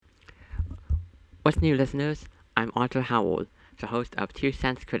What's new, listeners? I'm Arthur Howell, the host of Two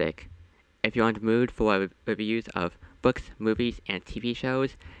Cents Critic. If you're in the mood for reviews of books, movies, and TV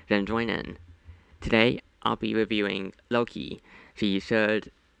shows, then join in. Today, I'll be reviewing Loki, the third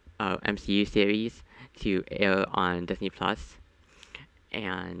MCU series to air on Disney Plus,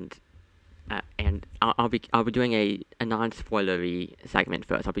 and I'll be doing a non-spoilery segment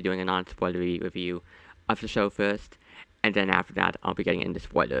first. I'll be doing a non-spoilery review of the show first, and then after that, I'll be getting into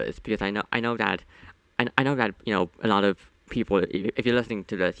spoilers because I know that a lot of people. If you're listening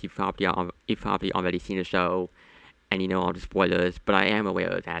to this, you've probably already seen the show, and you know all the spoilers. But I am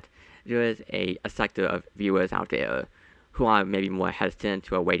aware that there is a sector of viewers out there who are maybe more hesitant,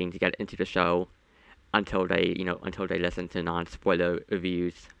 who are waiting to get into the show until they listen to non-spoiler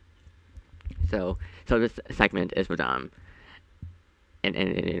reviews. So this segment is for them, and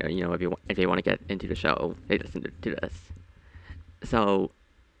if they want to get into the show, they listen to this. So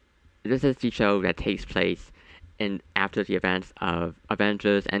this is the show that takes place in after the events of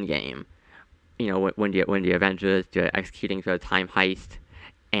Avengers Endgame. When the Avengers are executing their time heist,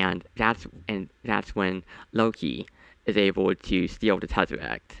 and that's when Loki is able to steal the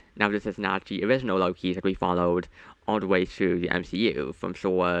Tesseract. Now this is not the original Loki that we followed all the way through the MCU from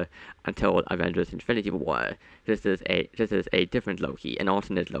Thor until Avengers Infinity War. This is a different Loki, an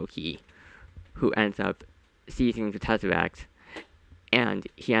alternate Loki, who ends up seizing the Tesseract, and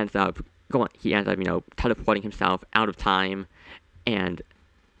he ends up teleporting himself out of time, and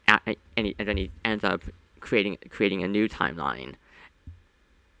and then he ends up creating a new timeline,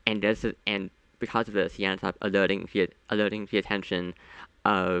 and because of this, he ends up alerting the attention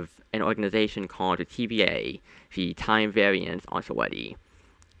of an organization called the TVA, the Time Variance Authority,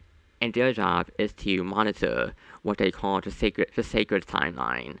 and their job is to monitor what they call the sacred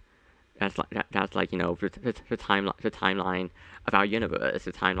timeline. That's like the timeline of our universe,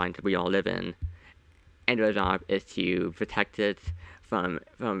 the timeline that we all live in, and their job is to protect it from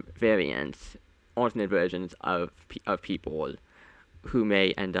variants, alternate versions of people who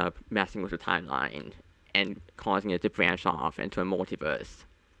may end up messing with the timeline and causing it to branch off into a multiverse.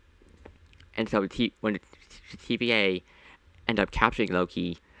 And so when the TVA end up capturing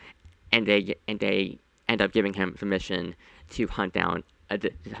Loki, and they end up giving him permission to hunt down a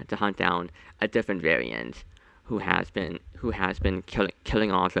different variant who has been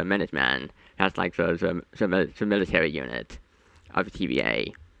killing off the Minutemen. That's like the military unit of the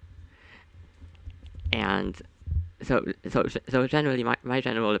TVA. And so generally, my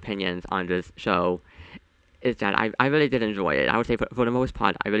general opinions on this show is that I really did enjoy it. I would say for the most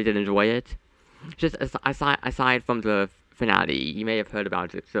part, I really did enjoy it. Just aside from the finale, you may have heard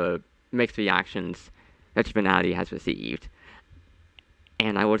about the mixed reactions that the finale has received.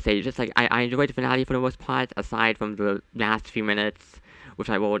 And I would say, just like I enjoyed the finale for the most part, aside from the last few minutes,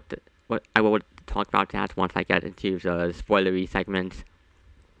 which I will talk about that once I get into the spoilery segment.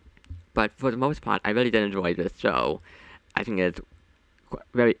 But for the most part, I really did enjoy this show. I think it's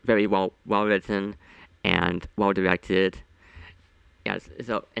very well written and well directed. Yes.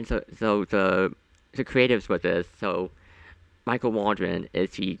 So the creatives with this. So Michael Waldron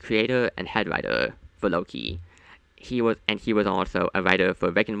is the creator and head writer for Loki. He was also a writer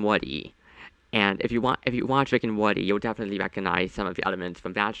for Rick and Morty. And if you watch Rick and Morty, you'll definitely recognize some of the elements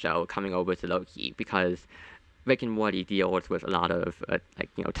from that show coming over to Loki, because Rick and Morty deals with a lot of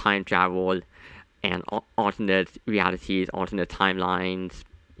time travel and alternate realities, alternate timelines,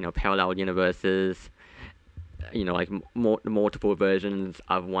 parallel universes, like multiple versions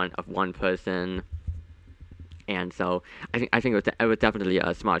of one person. And so I think it was definitely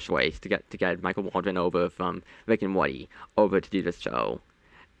a smart choice to get Michael Waldron over from Rick and Morty over to do this show.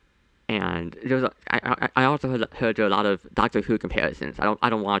 And I also heard a lot of Doctor Who comparisons. I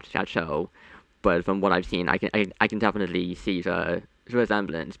don't watch that show, but from what I've seen, I can definitely see the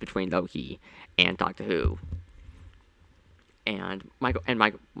resemblance between Loki and Doctor Who. And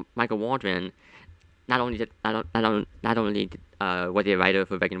Michael Waldron not only was he a writer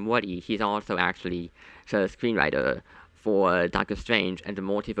for Rick and Morty, he's also actually the screenwriter for Doctor Strange and the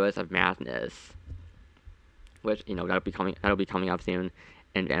Multiverse of Madness, which that'll be coming up soon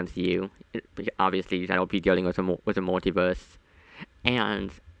in the MCU. Obviously, that'll be dealing with the multiverse,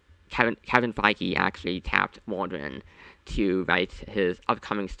 and Kevin Feige actually tapped Waldron to write his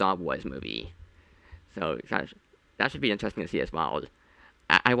upcoming Star Wars movie. So that should be interesting to see as well.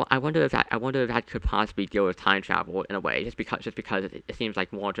 I wonder if that could possibly deal with time travel in a way, just because it seems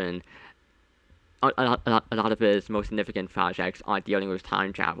like Waldron, a lot of his most significant projects are dealing with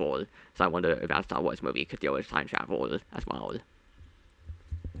time travel. So I wonder if that Star Wars movie could deal with time travel as well.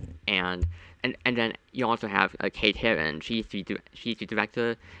 And then you also have Kate Herron. She's the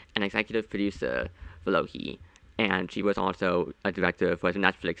director and executive producer for Loki, and she was also a director for the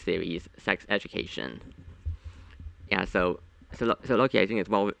Netflix series Sex Education. Yeah, so Loki, I think, is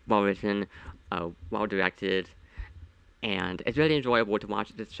well written, well directed, and it's really enjoyable to watch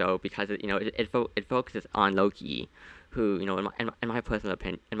this show because it focuses on Loki, who, in my personal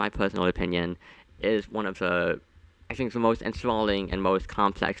opinion, is one of the, I think, the most enthralling and most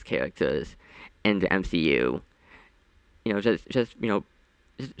complex characters in the MCU.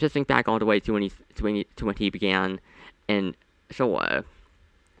 Just think back all the way to when he began in Thor,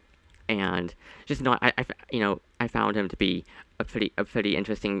 and just I found him to be a pretty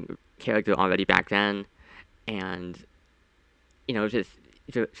interesting character already back then, and just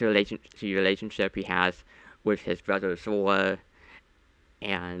the relationship he has with his brother Thor,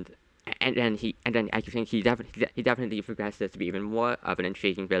 and then I think he definitely progresses to be even more of an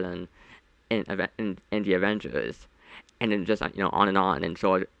intriguing villain in the Avengers, and then just on and on, and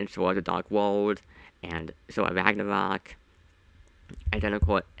Thor the Dark World, and Thor Ragnarok, and then of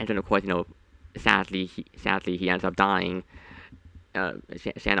course sadly he ends up dying.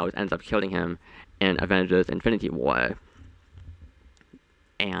 Thanos ends up killing him in Avengers Infinity War.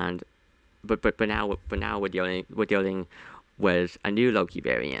 And but now we're dealing with a new Loki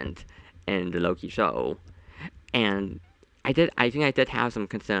variant in the Loki show, and I think I did have some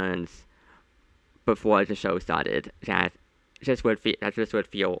concerns before the show started that just would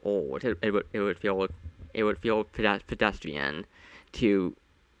feel old. It would feel pedestrian to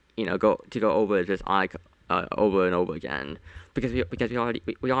go over this arc over and over again, because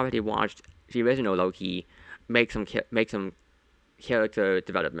we already watched the original Loki make some character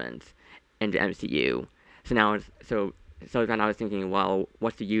development in the MCU. So then I was thinking, well,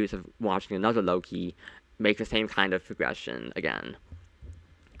 what's the use of watching another Loki make the same kind of progression again?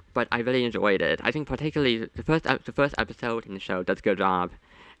 But I really enjoyed it. I think particularly the first episode in the show does a good job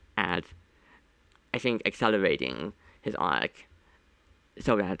at, I think, accelerating his arc,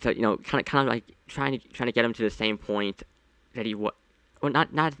 so kind of like trying to get him to the same point that he was. Well,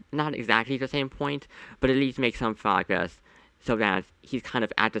 not exactly the same point, but at least make some progress, so that he's kind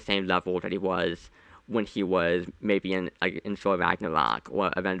of at the same level that he was when he was maybe in Thor Ragnarok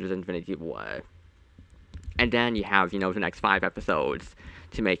or Avengers Infinity War. And then you have the next 5 episodes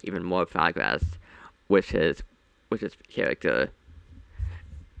to make even more progress with his character.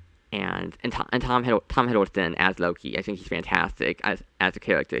 And Tom Hiddleston as Loki, I think he's fantastic as a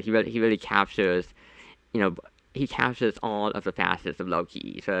character. He really captures, he captures all of the facets of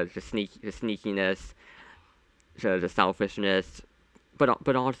Loki. So the sneakiness, the selfishness,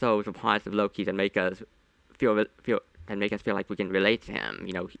 but also the parts of Loki that make us feel like we can relate to him.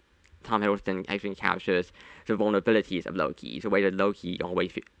 Tom Hiddleston actually captures the vulnerabilities of Loki, the way that Loki the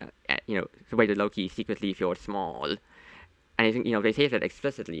way that Loki secretly feels small. And I think they say that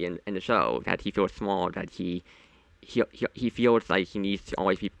explicitly in the show, that he feels small, that he feels like he needs to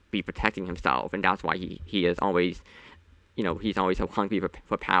always be protecting himself, and that's why he is always he's always so hungry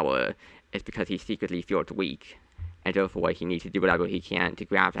for power. It's because he secretly feels weak, and therefore he needs to do whatever he can to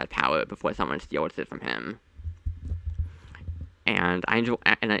grab that power before someone steals it from him. And I enjoy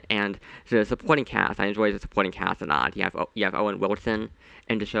and the supporting cast. I enjoy the supporting cast a lot. You have Owen Wilson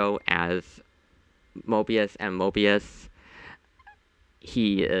in the show as Mobius, and Mobius,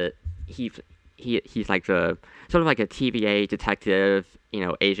 he's like the sort of like a TVA detective,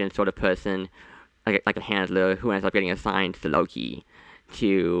 agent sort of person, like a handler who ends up getting assigned to Loki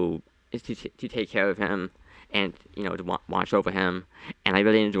to take care of him and to watch over him. And I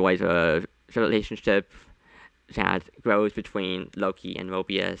really enjoy the relationship that grows between Loki and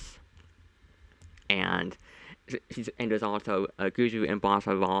Mobius. And there's also Guju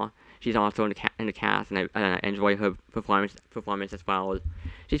Mbatha-Raw. She's also in the cast, and I enjoy her performance as well.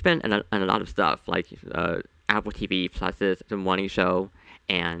 She's been in a lot of stuff, like Apple TV Plus's The Morning Show,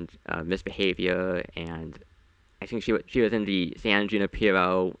 and Misbehavior, and I think she was in the San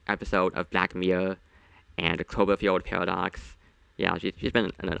Junipero episode of Black Mirror, and the Cloverfield Paradox. Yeah, she's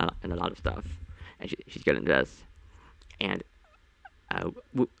been in a lot of stuff, and she's good in this. And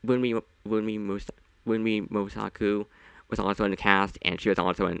Wunmi Mosaku was also in the cast, and she was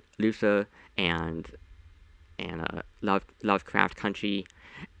also in Luther and Lovecraft Country.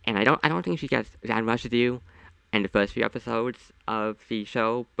 And I don't think she gets that much to do in the first few episodes of the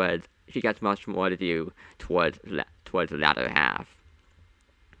show, but she gets much more to do towards the latter half.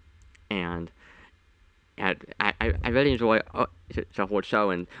 And I really enjoy the whole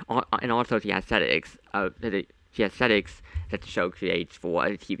show, and also the aesthetics that the show creates for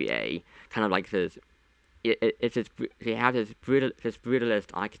the TVA, kind of like this it's just they have this brutalist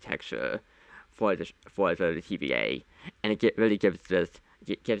architecture for the TVA, and really gives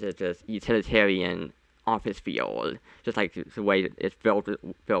it this utilitarian office feel, just like the way that it's built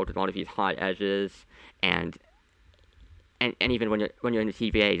with all of these hard edges, and even when you're in the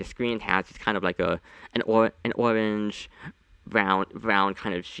TVA, the screen has this kind of like an orange brown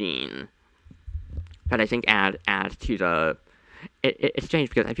kind of sheen that I think adds to it's strange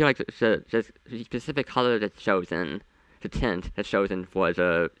because I feel like the specific color that's chosen, the tint that's chosen for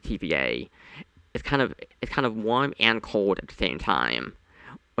the TVA, it's kind of warm and cold at the same time,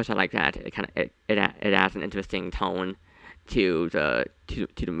 which I like that. It adds an interesting tone to the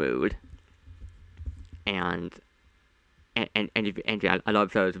mood, and I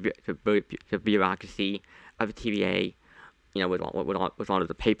love the bureaucracy of the TVA. You know, with all of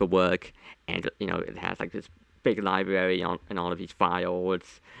the paperwork, and it has like this big library and all of these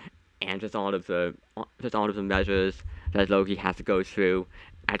files, and just all of the measures that Loki has to go through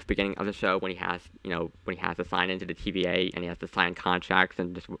at the beginning of the show when he has to sign into the TVA and he has to sign contracts,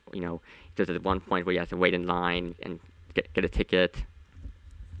 and just there's at one point where he has to wait in line and get a ticket,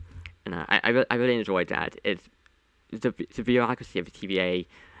 and I really enjoyed that. It's the bureaucracy of the TVA.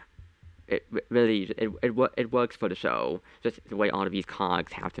 It works for the show. Just the way all of these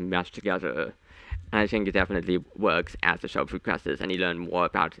cogs have to mesh together, and I think it definitely works as the show progresses and you learn more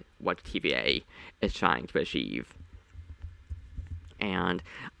about what the TVA is trying to achieve. And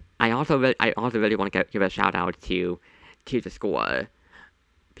I also really want to give a shout out to the score,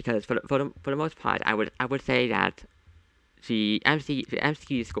 because for the most part I would say that the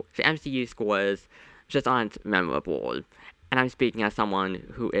MCU scores just aren't memorable. And I'm speaking as someone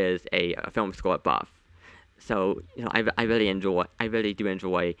who is a film score buff, so I really do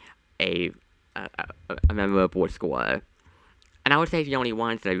enjoy a memorable score. And I would say the only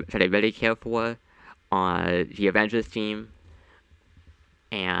ones that I really care for are the Avengers theme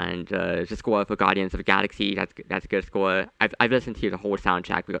and the score for Guardians of the Galaxy. That's a good score. I've listened to the whole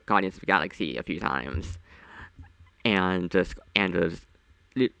soundtrack for Guardians of the Galaxy a few times, and the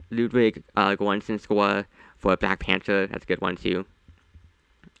Ludwig Göransson score for Black Panther, that's a good one too.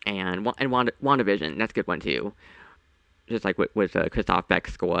 And WandaVision, that's a good one too. Just like with Christoph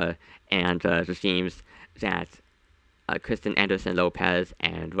Beck's score and the themes that Kristen Anderson Lopez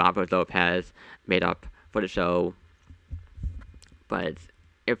and Robert Lopez made up for the show. But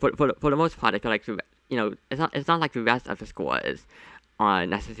for the most part, I feel like it's not like the rest of the scores are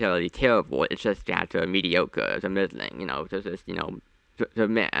necessarily terrible. It's just that they're mediocre, they're middling. There's just they're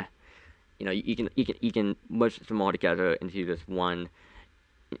meh. You can mush them all together into this one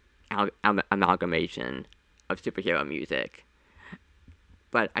amalgamation of superhero music.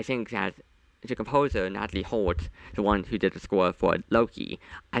 But I think that the composer, Natalie Holt, the one who did the score for Loki,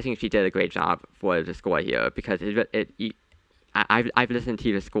 I think she did a great job for the score here, because I've listened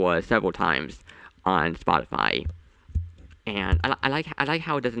to the score several times on Spotify, and I like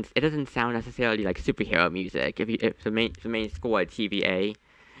how it doesn't sound necessarily like superhero music. If the main score TVA,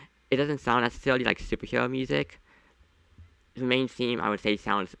 it doesn't sound necessarily like superhero music. The main theme, I would say,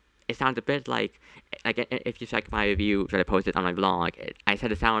 sounds a bit like if you check my review that I posted on my blog, I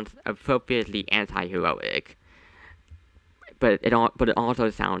said it sounds appropriately anti-heroic, but it also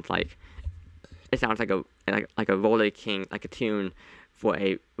sounds like a Roller King, like a tune for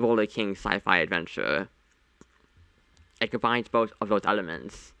a Roller King sci-fi adventure. It combines both of those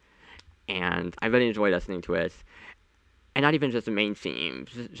elements, and I really enjoy listening to it. And not even just the main theme,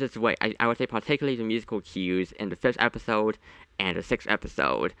 just the way, I would say particularly the musical cues in the 5th episode and the 6th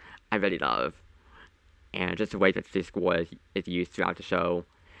episode, I really love. And just the way that the score is used throughout the show,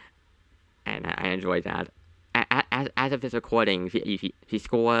 and I enjoy that. As of this recording, the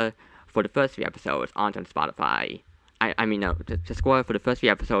score for the first 3 episodes aren't on Spotify. The score for the first 3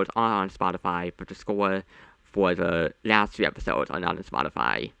 episodes are on Spotify, but the score for the last 3 episodes are not on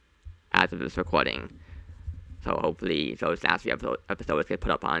Spotify as of this recording. So hopefully those last few episodes get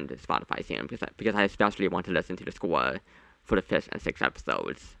put up on the Spotify soon, because I especially want to listen to the score for the 5th and 6th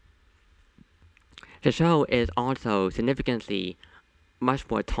episodes. The show is also significantly much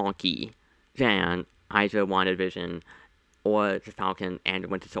more talky than either WandaVision or The Falcon and the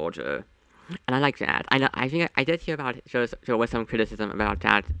Winter Soldier. And I like that. I think I did hear about there was some criticism about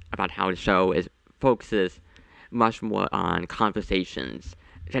that, about how the show focuses much more on conversations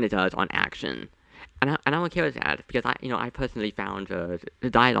than it does on action. And I'm okay with that, because I personally found the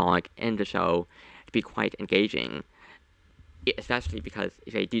dialogue in the show to be quite engaging, especially because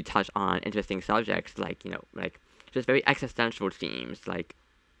they do touch on interesting subjects like just very existential themes, like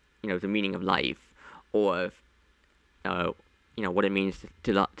the meaning of life, or what it means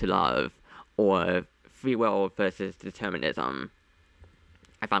to love, or free will versus determinism.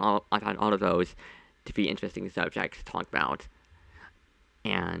 I found all of those to be interesting subjects to talk about,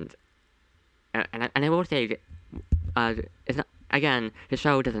 and I will say, it's not, again, the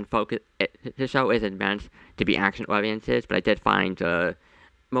show doesn't focus. The show isn't meant to be action oriented, but I did find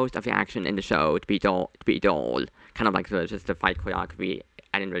most of the action in the show to be dull. Kind of like just the fight choreography.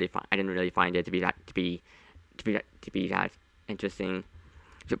 I didn't really find it to be that interesting.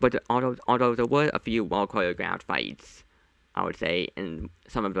 But although there were a few well choreographed fights, I would say in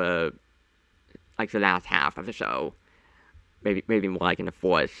some of the last half of the show, maybe more like in the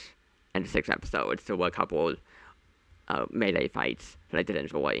fourth and the sixth episodes, there were a couple melee fights that I did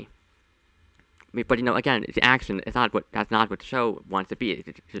enjoy. But again, the action is that's not what the show wants to be.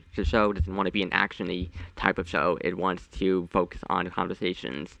 The show doesn't want to be an actiony type of show. It wants to focus on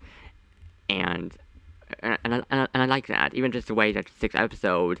conversations, and I like that. Even just the way that the sixth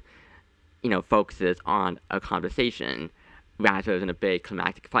episode, focuses on a conversation rather than a big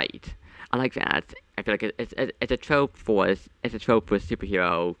climactic fight. I like that. I feel like it's a trope for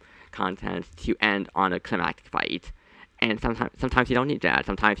superhero content to end on a climactic fight, and sometimes you don't need that.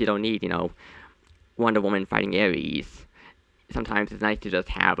 Sometimes you don't need Wonder Woman fighting Ares. Sometimes it's nice to just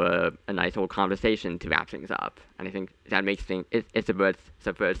have a nice old conversation to wrap things up, and I think that makes things it subverts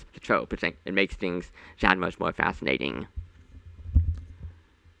the trope. It makes things that much more fascinating.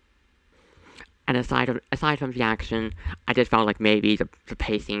 And aside from the action, I just felt like maybe the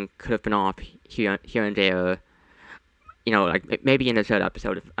pacing could have been off here and there. Maybe in the third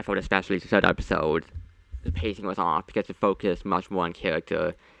episode, I thought especially the third episode, the pacing was off because it focused much more on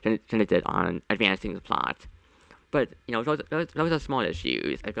character than it did on advancing the plot. But those are small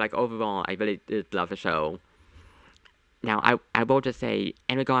issues. I feel like overall, I really did love the show. Now, I will just say,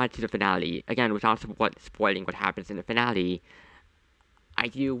 in regard to the finale, again, without spoiling what happens in the finale, I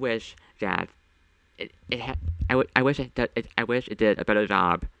do wish that I wish it did a better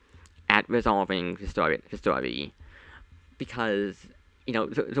job at resolving the story, because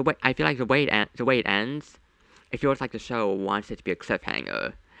the way I feel like the way it ends, it feels like the show wants it to be a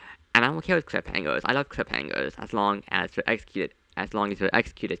cliffhanger, and I don't care with cliffhangers. I love cliffhangers as long as they're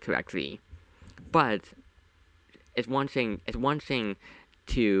executed correctly. But it's one thing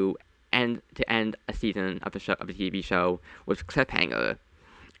to end a season of a TV show with a cliffhanger.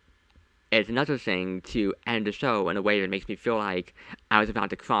 It's another thing to end the show in a way that makes me feel like I was about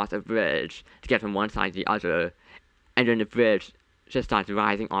to cross a bridge to get from one side to the other, and then the bridge just starts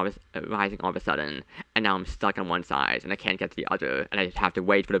rising all of a sudden, and now I'm stuck on one side and I can't get to the other, and I just have to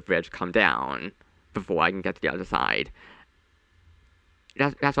wait for the bridge to come down before I can get to the other side.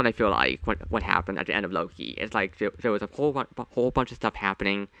 That's what I feel like what happened at the end of Loki. It's like there was a whole bunch of stuff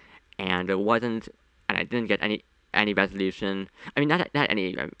happening, and I didn't get any resolution. I mean, not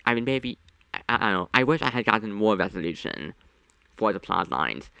any. I mean, maybe I don't know. I wish I had gotten more resolution for the plot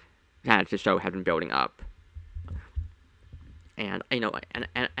lines that the show had been building up. And and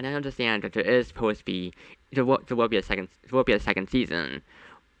I understand that there is supposed to be there will be a second season,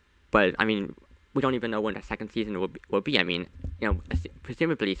 but I mean, we don't even know when the second season will be. I mean,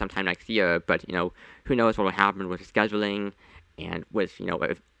 presumably sometime next year, but who knows what will happen with the scheduling and with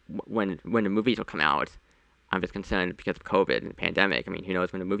when the movies will come out. I'm just concerned because of COVID and the pandemic. I mean, who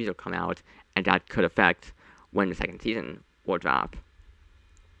knows when the movies will come out, and that could affect when the second season will drop.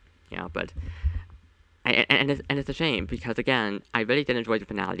 But and it's a shame because again, I really did enjoy the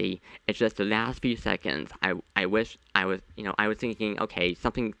finale. It's just the last few seconds. I wish I was thinking, okay,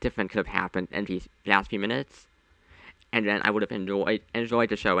 something different could have happened in these last few minutes, and then I would have enjoyed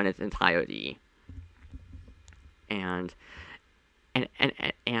the show in its entirety. And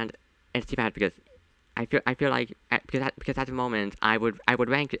it's too bad because I feel like because at the moment I would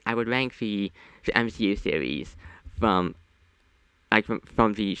rank the MCU series from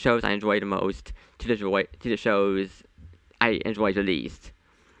the shows I enjoy the most to the shows I enjoy the least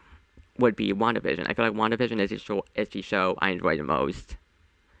would be WandaVision. I feel like WandaVision is the show I enjoy the most,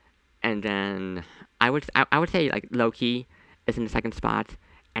 and then I would say like Loki is in the second spot,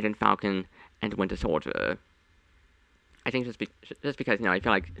 and then Falcon and Winter Soldier. I think just because I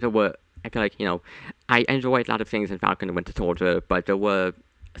feel like I enjoyed a lot of things in Falcon and Winter Soldier, but there were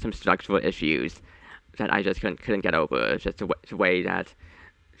some structural issues that I just couldn't get over. Just the way that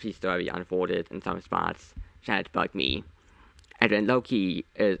the story unfolded in some spots that bugged me. And then Loki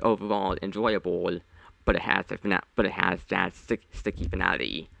is overall enjoyable, but it has that sticky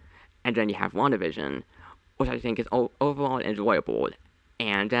finale. And then you have WandaVision, which I think is overall enjoyable.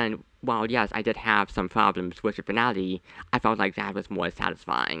 And then, while yes, I did have some problems with the finale, I felt like that was more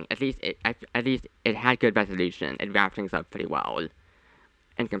satisfying. At least it had good resolution. It wrapped things up pretty well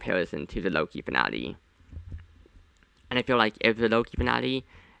in comparison to the Loki finale. And I feel like if the Loki finale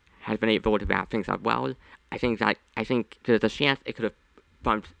has been able to wrap things up well, I think there's a chance it could have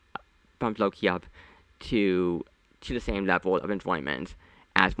bumped Loki up to the same level of enjoyment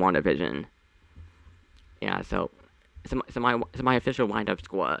as WandaVision. Yeah, so my official wind-up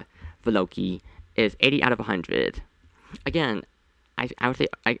score for Loki is 80 out of 100. Again, I would say,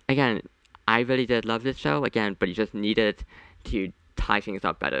 again, I really did love this show, again, but you just needed to tie things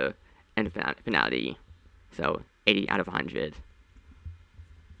up better in the finale. So, 80 out of 100.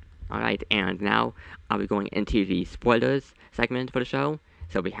 Alright, and now I'll be going into the spoilers segment for the show.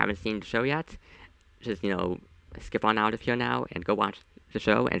 So if you haven't seen the show yet, just, skip on out of here now and go watch the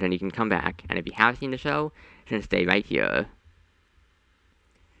show, and then you can come back. And if you have seen the show, then stay right here.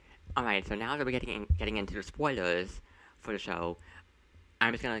 Alright, so now that we're getting into the spoilers for the show,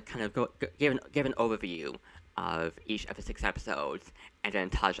 I'm just gonna kind of give an overview of each of the 6 episodes, and then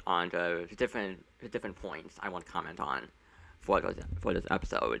touch on the different points I want to comment on for those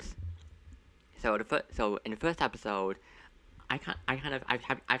episodes. So in the first episode, I've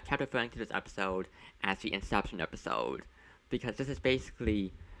kept referring to this episode as the Inception episode, because this is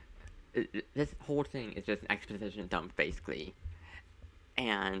basically, this whole thing is just an exposition dump, basically.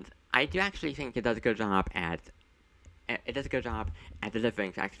 And I do actually think it does a good job at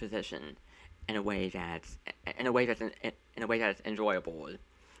delivering the exposition in a way that's enjoyable,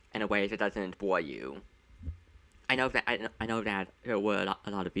 in a way that doesn't bore you. I know that there were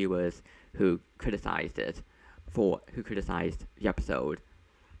a lot of viewers who criticized the episode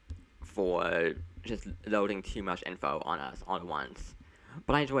for just loading too much info on us all at once.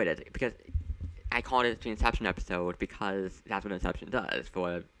 But I enjoyed it because I called it the Inception episode because that's what Inception does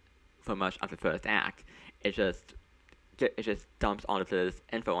for much of the first act. It just dumps all of this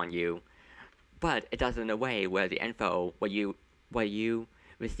info on you, but it does it in a way where you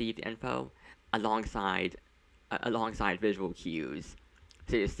receive the info alongside visual cues.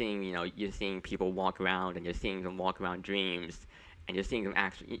 So you're seeing people walk around, and you're seeing them walk around dreams, and you're seeing them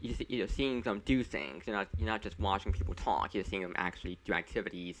you're seeing them do things. You're not just watching people talk. You're seeing them actually do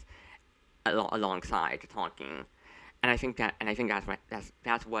activities alongside the talking. And I think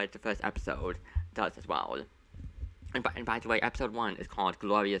that's what the first episode does as well. And by the way, episode 1 is called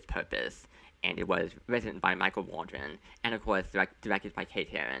Glorious Purpose, and it was written by Michael Waldron, and of course directed by Kate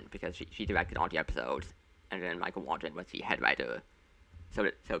Herron, because she directed all the episodes, and then Michael Waldron was the head writer. So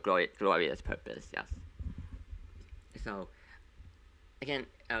Glorious Purpose, yes. So, again,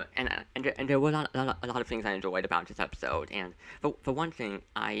 and there were a lot of things I enjoyed about this episode, and for one thing,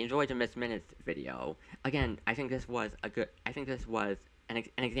 I enjoyed the Miss Minutes video. Again, I think this was an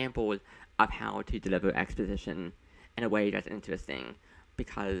example of how to deliver exposition in a way that's interesting,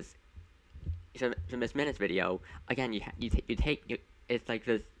 because the Miss Minutes video, again, it's like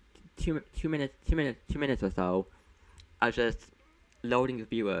this two minutes or so of just loading the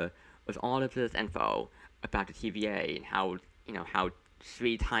viewer with all of this info about the TVA and how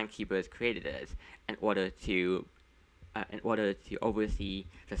 3 timekeepers created it in order to oversee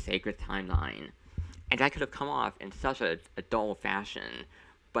the sacred timeline. And that could have come off in such a dull fashion,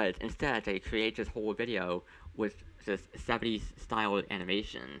 but instead they create this whole video with this 70s style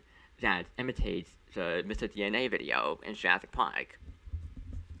animation that imitates the Mr. DNA video in Jurassic Park.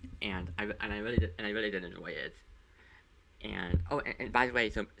 And I really did enjoy it. And by the way,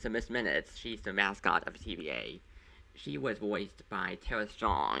 so Miss Minutes, she's the mascot of the TVA. She was voiced by Tara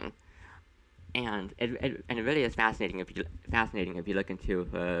Strong, and it really is fascinating if you look into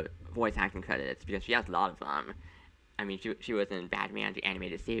her voice acting credits, because she has a lot of them. I mean, she was in Batman the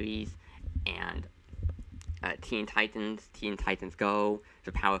Animated Series, and Teen Titans Go,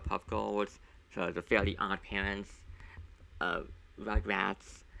 the Powerpuff Girls, so the Fairly Odd Parents,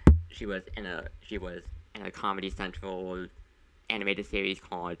 Rugrats. She was in a Comedy Central animated series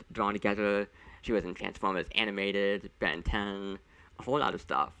called Drawn Together. She was in Transformers Animated, Ben 10, a whole lot of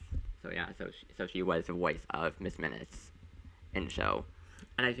stuff. So yeah, so she was the voice of Miss Minutes in the show,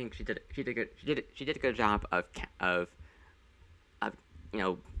 and I think she did a good job of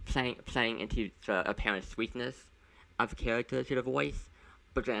playing into the apparent sweetness of the character to the voice,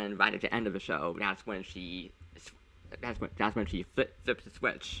 but then right at the end of the show, that's when she flips the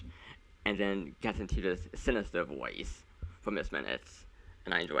switch, and then gets into this sinister voice for Miss Minutes,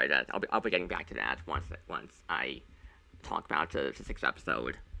 and I enjoyed that. I'll be getting back to that once I talk about the 6th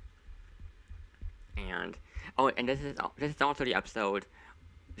episode. And this is also the episode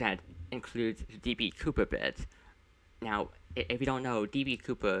that includes the D.B. Cooper bit. Now, if you don't know, D.B.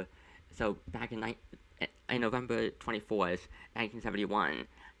 Cooper, so back in November 24th, 1971,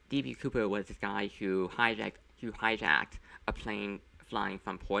 D.B. Cooper was this guy who hijacked a plane flying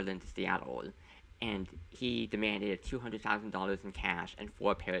from Portland to Seattle, and he demanded $200,000 in cash and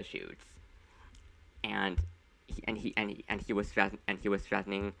 4 parachutes, and he was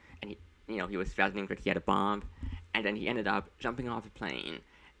threatening, and he was threatening that he had a bomb, and then he ended up jumping off a plane,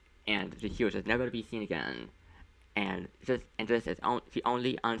 and he was just never to be seen again, and this is the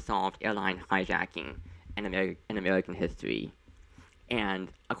only unsolved airline hijacking in American history,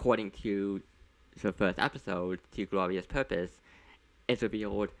 and according to the first episode, to Glorious Purpose, it's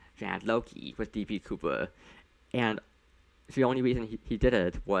revealed that Loki was D.B. Cooper, and the only reason he did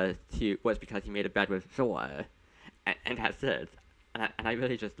it was because he made a bet with Thor, and that's it. And I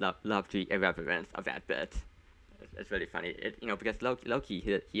really just love the irreverence of that bit. It's really funny. Because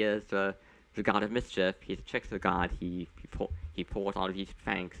Loki he is the god of mischief. He's a trickster god. He pulls all of these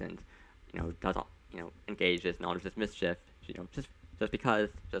pranks and does all, engages in all of this mischief. Just because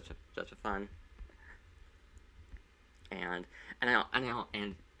just for fun. And I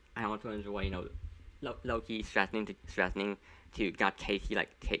also enjoy Loki threatening to gut Casey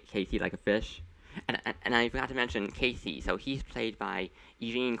like a fish, and I forgot to mention Casey. So he's played by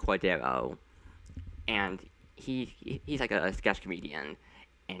Eugene Cordero, and he's like a sketch comedian,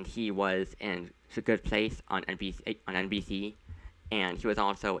 and he was in The Good Place on NBC, and he was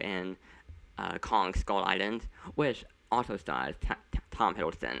also in Kong Skull Island, which also stars Tom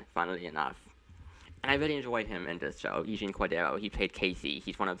Hiddleston, funnily enough. And I really enjoyed him in this show. Eugene Cordero, he played Casey.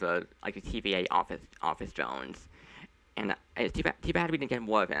 He's one of the TVA office drones, and it's too bad we didn't get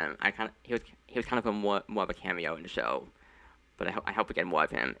more of him. He was kind of a more of a cameo in the show, but I hope we get more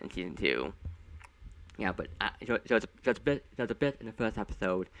of him in season 2. Yeah, but there's a bit in the first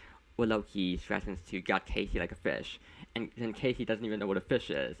episode where Loki threatens to gut Casey like a fish, and then Casey doesn't even know what a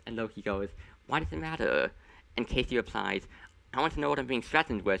fish is, and Loki goes, "Why does it matter?" And Casey replies, "I want to know what I'm being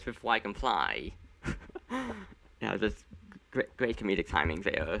threatened with before I can fly." Yeah, just great comedic timing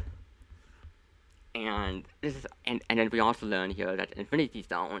there. And then we also learn here that Infinity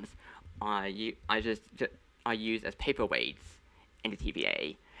Stones are used as paperweights in the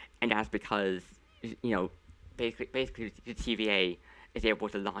TVA, and that's because basically the TVA is able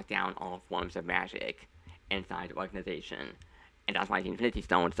to lock down all forms of magic inside the organization, and that's why the Infinity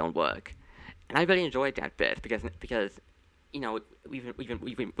Stones don't work. And I really enjoyed that bit because we've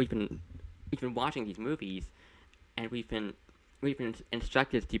been watching these movies, and we've been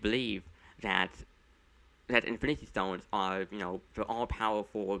instructed to believe that Infinity Stones are the all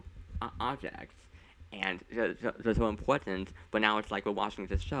powerful objects, and they're so important. But now it's like we're watching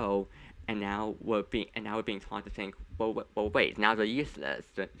this show, and now we're being taught to think, well wait, now they're useless.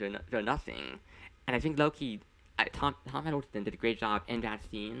 They're nothing. And I think Loki, Tom Hiddleston did a great job in that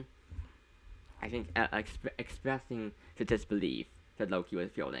scene. I think expressing the disbelief that Loki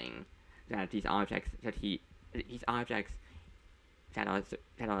was feeling, that these objects that are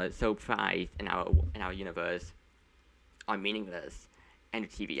so prized in our universe are meaningless in the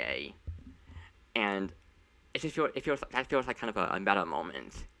TVA, and that feels like kind of a meta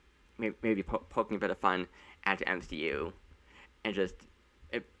moment, maybe poking a bit of fun at the MCU, and just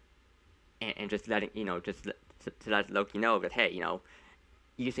letting to let Loki know that, hey,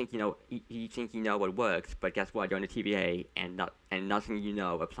 you think you know what works, but guess what? You're in the TVA, and nothing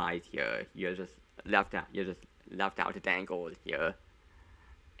applies here. You're just left out to dangle here,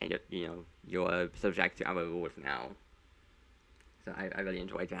 and you're subject to our rules now. So I really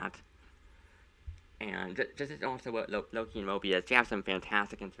enjoyed that. And this is also what Loki and Mobius, they have some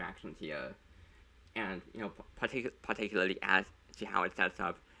fantastic interactions here, and particularly as to how it sets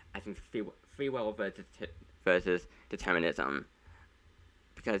up, I think, free will versus determinism.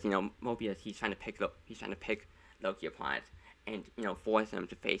 Because Mobius, he's trying to pick Loki apart, and force him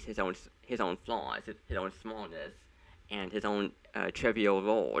to face his own flaws, his own smallness, and his own trivial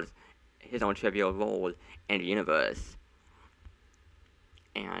role in the universe.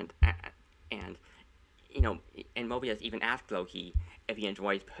 And Mobius even asked Loki if he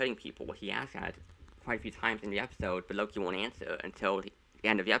enjoys hurting people. He asked that quite a few times in the episode, but Loki won't answer until the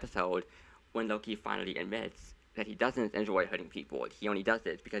end of the episode, when Loki finally admits that he doesn't enjoy hurting people. He only does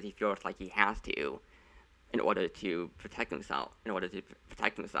it because he feels like he has to, in order to protect himself.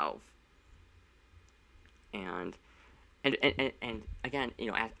 And again,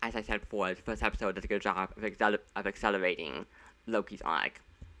 as I said before, the first episode does a good job of accelerating Loki's arc,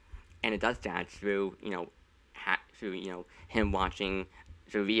 and it does that through him watching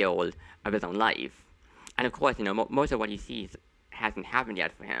the reveal of his own life. And of course, most of what he sees hasn't happened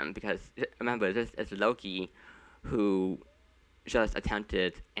yet for him, because remember, this is Loki who just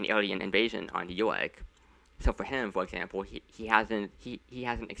attempted an alien invasion on New York. So for him, for example, he hasn't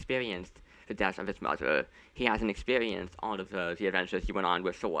experienced the death of his mother. He hasn't experienced all of the adventures he went on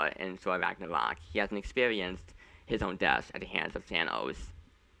with Thor in Thor Ragnarok. He hasn't experienced his own death at the hands of Thanos.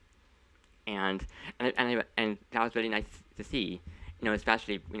 And that was really nice to see,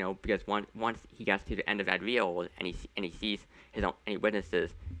 especially because once he gets to the end of that reel and he sees his own and he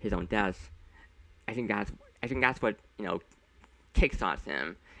witnesses his own death, I think that's what kickstarts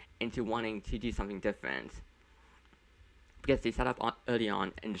him into wanting to do something different, because they set up early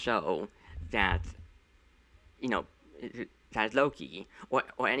on in the show that that Loki or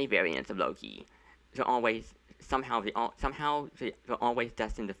any variants of Loki, they're always they're always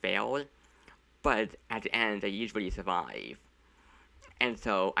destined to fail, but at the end they usually survive. And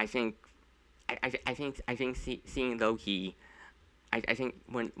so I think seeing Loki, I think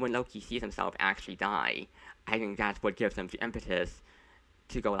when Loki sees himself actually die, I think that's what gives him the impetus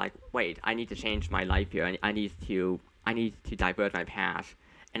to go like, wait, I need to change my life here, and I need to divert my path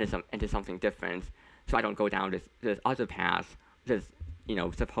into something different, so I don't go down this other path, this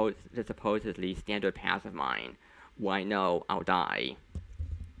supposedly standard path of mine, where I know I'll die.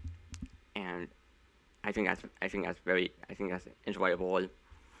 And I think that's enjoyable,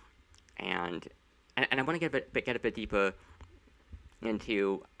 and I want to get a bit deeper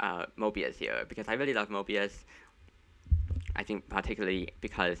into Mobius here, because I really love Mobius. I think particularly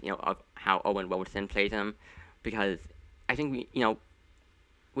because of how Owen Wilson plays him, because I think we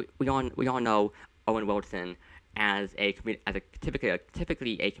all know Owen Wilson as typically a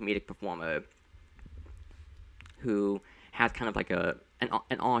comedic performer who has kind of like an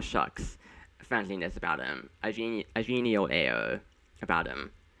all shucks friendliness about him, a genial air about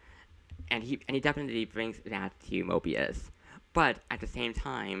him, and he definitely brings that to Mobius. But at the same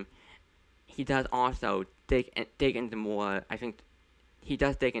time, he does also dig into more. I think he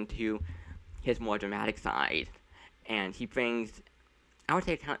does dig into his more dramatic side, and he brings, I would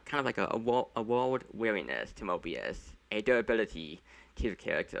say, kind of like a world weariness to Mobius, a durability to the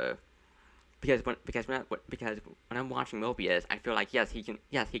character. Because when I'm watching Mobius, I feel like he can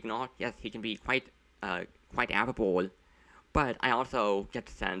be quite affable, but I also get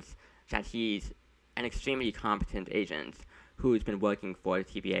the sense that he's an extremely competent agent who's been working for the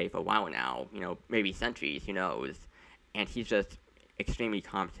TVA for a while now, maybe centuries, who knows, and he's just extremely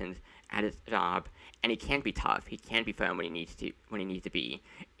competent at his job, and he can be tough, he can be firm when he needs to be.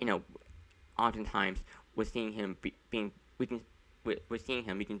 Oftentimes we're seeing him we're seeing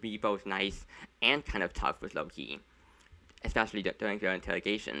him, we can be both nice and kind of tough with Loki, especially during their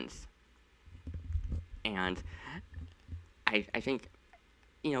interrogations. And I think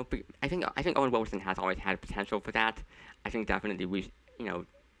Owen Wilson has always had potential for that. I think definitely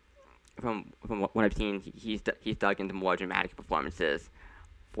from what I've seen, he's dug into more dramatic performances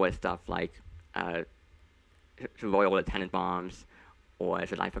for stuff like The Royal Tenenbaums, or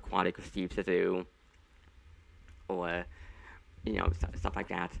The Life Aquatic of Steve Zissou, or stuff like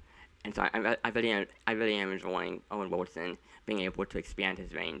that. And so I really am enjoying Owen Wilson being able to expand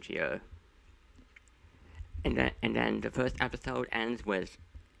his range here. And then the first episode ends with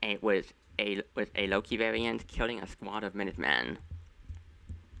a Loki variant killing a squad of Minutemen.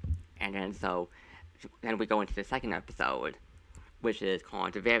 And then we go into the second episode, which is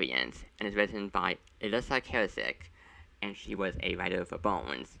called The Variant, and is written by Alyssa Karasik, and she was a writer for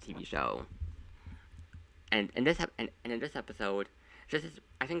Bones TV show. And in this episode,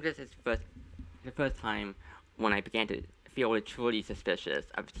 I think this is the first time when I began to feel truly suspicious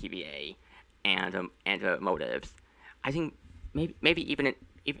of TVA and her motives. I think maybe even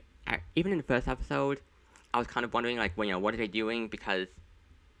in the first episode, I was kind of wondering like, what are they doing? Because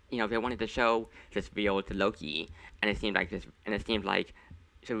they wanted to show this real to Loki, and it seemed like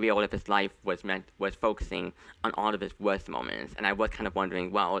the real of his life was focusing on all of his worst moments, and I was kind of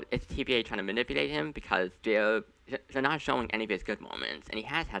wondering, well, is TVA trying to manipulate him, because they're not showing any of his good moments, and he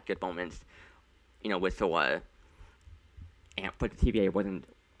has had good moments, with Thor, but the TVA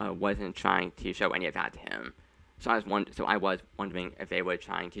wasn't trying to show any of that to him. So I was wondering if they were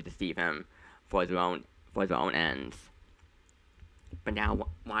trying to deceive him for their own ends. But now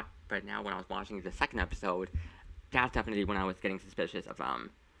when I was watching the second episode, that's definitely when I was getting suspicious of them,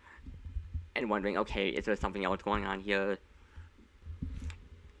 and wondering, okay, is there something else going on here?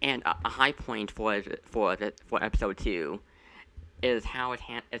 And a high point for episode 2 is how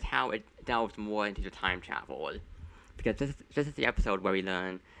it delves more into the time travel, because this is the episode where we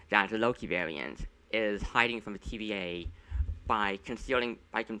learn that the Loki variant is hiding from the TVA by concealing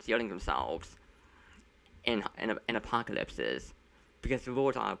themselves in apocalypses. Because the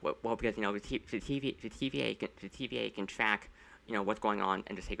rules are, well, because the TVA can track what's going on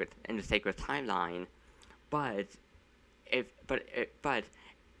in the sacred timeline, but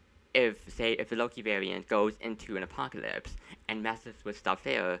if the Loki variant goes into an apocalypse and messes with stuff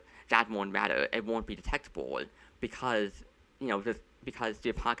there, that won't matter. It won't be detectable because because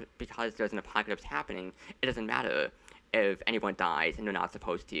there's an apocalypse happening. It doesn't matter if anyone dies and they're not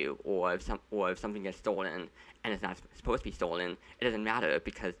supposed to, or if something gets stolen and it's not supposed to be stolen. It doesn't matter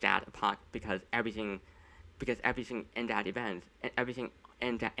because everything in that event, everything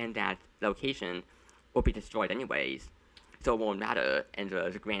in that location will be destroyed anyways, so it won't matter in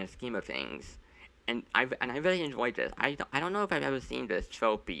the grand scheme of things. And I really enjoyed this. I don't know if I've ever seen this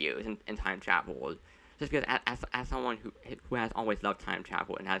trope be used in time travel, just because as someone who has always loved time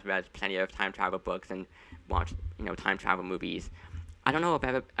travel and has read plenty of time travel books and watched time travel movies, I don't know if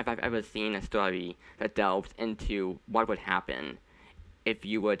I've ever seen a story that delves into what would happen if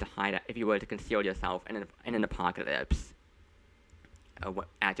you were to conceal yourself in an apocalypse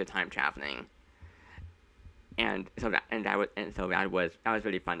as you're time traveling. And so that was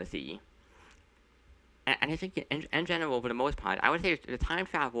really fun to see. And I think in general, for the most part, I would say the time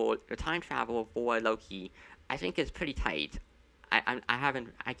travel for Loki, I think is pretty tight.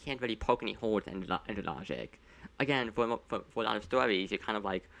 I can't really poke any holes into logic. Again, for a lot of stories, you're kind of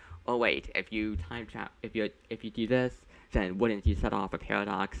like, oh wait, if you do this, then wouldn't you set off a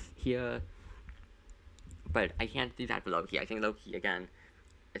paradox here? But I can't do that for Loki. I think Loki, again,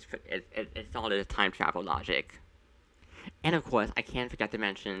 it's solid time travel logic. And of course, I can't forget to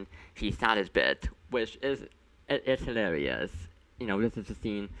mention the saddest bit, which is it's hilarious. This is the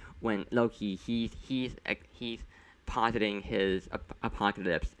scene when Loki he's positing his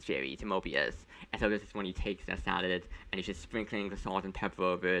apocalypse theory to Mobius, and so this is when he takes the salad and he's just sprinkling the salt and pepper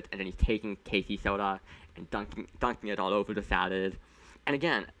over it, and then he's taking Casey soda and dunking it all over the salad. And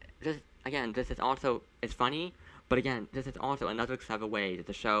this is also, it's funny, but again, this is also another clever way that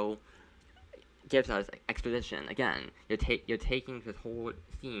the show gives us exposition. Again, you're taking this whole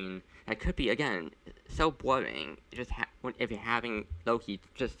scene that could be, again, so boring, if you're having Loki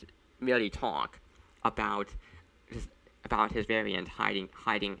just merely talk about his variant hiding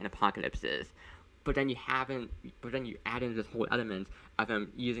in apocalypses, but then you add in this whole element of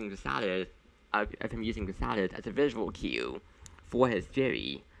him using the salad as a visual cue for his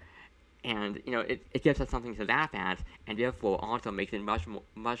theory. And it gives us something to laugh at, and therefore also makes it much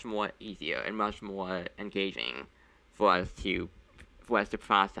more easier and much more engaging for us to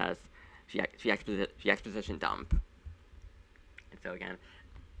process the exposition dump. And so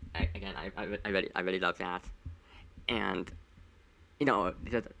I really love that. And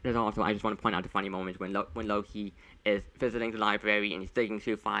there's also, I just want to point out the funny moment when Loki is visiting the library and he's digging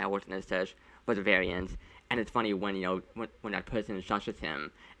through files in his search for the variant. And it's funny when when that person shushes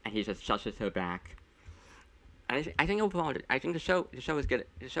him, and he just shushes her back. And I think overall, I think the show is good.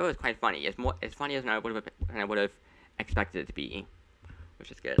 The show is quite funny. It's funnier than I would have expected it to be,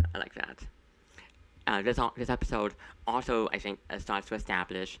 which is good. I like that. This episode also, I think, starts to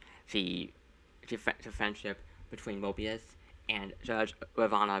establish the friendship between Mobius and Judge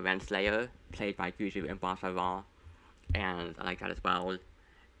Ravonna Renslayer, played by Guju Mbatha-Raw, and I like that as well.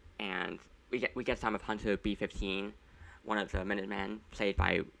 And we get some of Hunter B-15, one of the Minutemen, played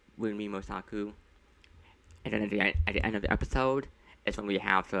by Runmi Mosaku. And then at the end of the episode is when we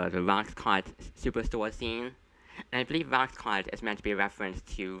have the Roxcart Superstore scene. And I believe Roxcart is meant to be a reference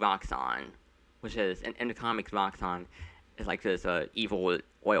to Roxxon, which is, in the comics, Roxxon is like this evil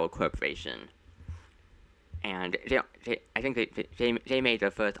oil corporation. And I think they made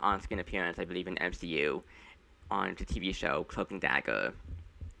their first on-screen appearance, I believe, in MCU on the TV show Cloak and Dagger.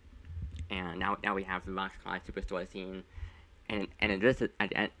 And now we have the Roxcart Superstore scene, and this is, at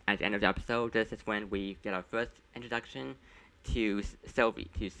the end of the episode, this is when we get our first introduction to Sylvie,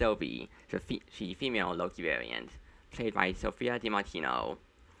 the female Loki variant, played by Sophia DiMartino.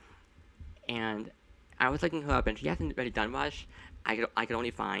 And I was looking her up, and she hasn't really done much. I could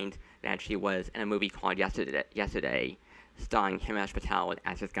only find that she was in a movie called Yesterday, starring Himesh Patel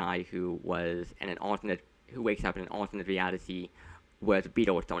as this guy who wakes up in an alternate reality where the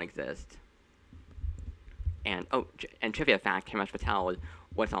Beatles don't exist. And trivia fact, Himesh Patel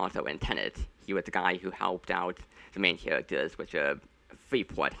was also in Tenet. He was the guy who helped out the main characters with a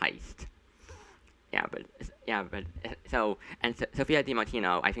Freeport heist. Sophia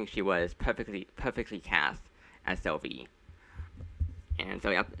DiMartino, I think she was perfectly cast as Sylvie. And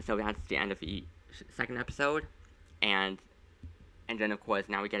so that's the end of the second episode, and then of course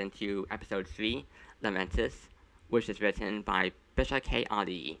now we get into episode 3, Lamentis, which is written by Bisha K.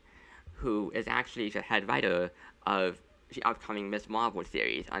 Ali, who is actually the head writer of the upcoming Ms. Marvel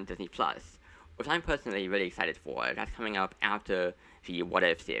series on Disney+, which I'm personally really excited for. That's coming up after the What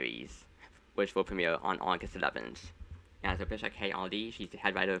If series, which will premiere on August 11th. Yeah, so Bishop K. Aldi, she's the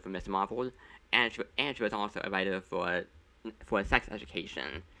head writer for Miss Marvel, and she was also a writer for Sex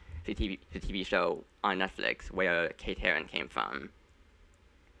Education, the TV show on Netflix where Kate Herron came from.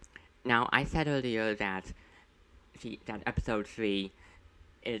 Now, I said earlier that that episode 3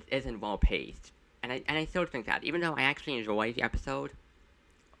 isn't well paced, and I still think that, even though I actually enjoy the episode,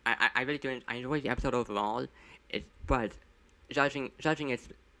 I really do. I enjoy the episode overall. But judging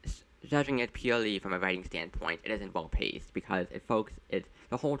it purely from a writing standpoint, it isn't well paced because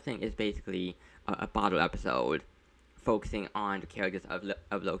the whole thing is basically a bottle episode, focusing on the characters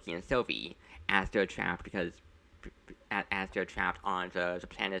of Loki and Sylvie as they're trapped on the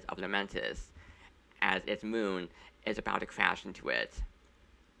planet of Lamentis, as its moon is about to crash into it,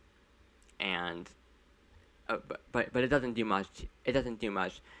 and but it doesn't do much. It doesn't do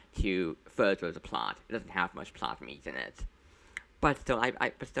much to further the plot. It doesn't have much plot meat in it. But still,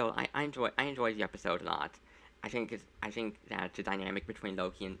 I enjoy the episode a lot. I think that the dynamic between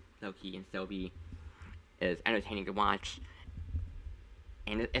Loki and Sylvie is entertaining to watch,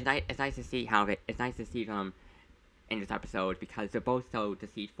 and it's nice to see them in this episode because they're both so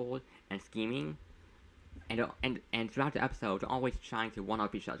deceitful and scheming, and throughout the episode they're always trying to one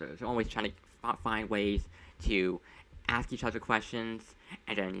up each other. They're always trying to find ways to ask each other questions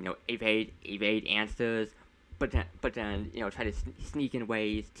and then evade answers, but then try to sneak in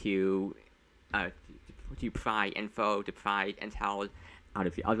ways to pry info, to pry intel out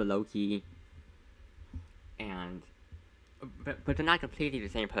of the other Loki, and but they're not completely the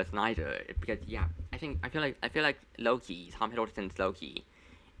same person either, because I feel like Loki, Tom Hiddleston's Loki,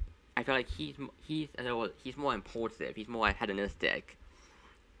 I feel like he's more impulsive, he's more hedonistic,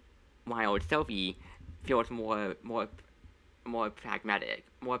 while Sylvie feels more pragmatic,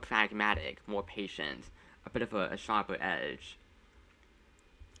 more patient, a bit of a sharper edge.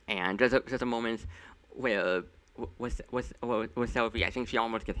 And there's a moment where with Sylvie, I think she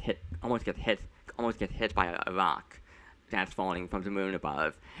almost gets hit by a rock that's falling from the moon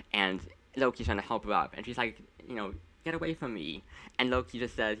above, and Loki's trying to help her up, and she's like, get away from me, and Loki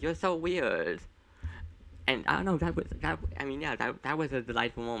just says, "You're so weird." And I don't know, that was a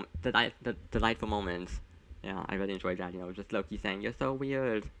delightful moment. Delightful moment. Yeah, I really enjoyed that. Just Loki saying, "You're so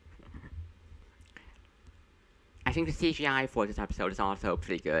weird." I think the CGI for this episode is also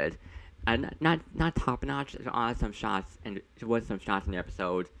pretty good. Not top notch. There are some shots, and there was some shots in the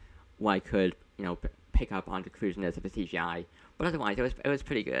episode where I could pick up on the crudeness of the CGI, but otherwise it was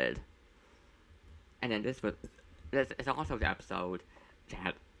pretty good. And then this is also the episode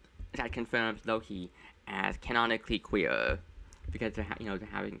that confirms Loki as canonically queer, because they're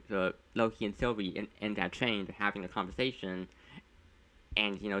having the Loki and Sylvie in that train. They're having a conversation,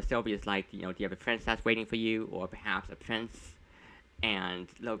 and Sylvie is like, do you have a princess waiting for you, or perhaps a prince? And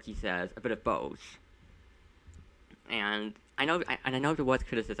Loki says, a bit of both. And I know there was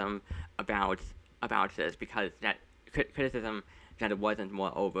criticism about this, because that criticism that it wasn't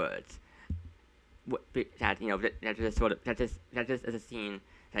more overt. That this is a scene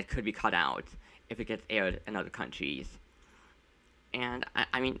that could be cut out if it gets aired in other countries. And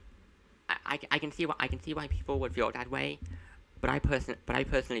I can see why people would feel that way, but I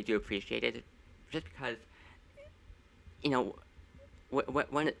personally do appreciate it, just because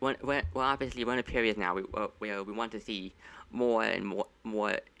obviously we're in a period now where we want to see more and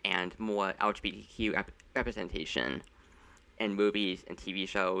more LGBTQ representation in movies and TV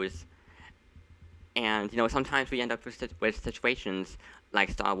shows. And sometimes we end up with situations like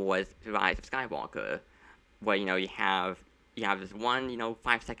Star Wars: The Rise of Skywalker, where you have this one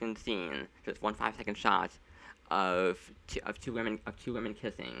 5-second scene, just one 5-second shot of two women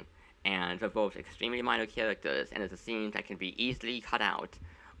kissing, and they're both extremely minor characters, and it's a scene that can be easily cut out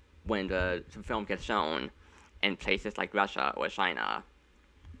when the film gets shown in places like Russia or China.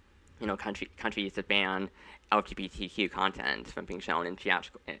 Countries that ban LGBTQ content from being shown in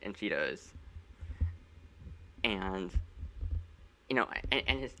theaters. And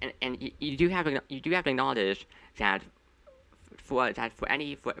you do have to acknowledge that for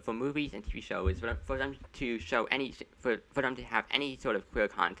movies and TV shows, for them to have any sort of queer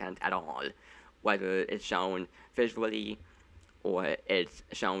content at all, whether it's shown visually or it's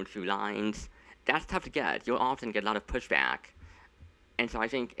shown through lines, that's tough to get. You'll often get a lot of pushback, and so I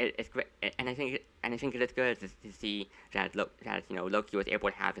think it's great, and I think it is good to see that Loki was able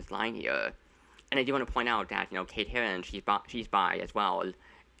to have his line here. And I do want to point out that Kate Herron, she's bi as well,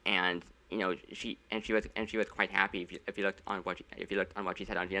 and she was quite happy. If you looked on what she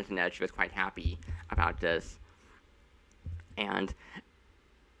said on the internet, she was quite happy about this. And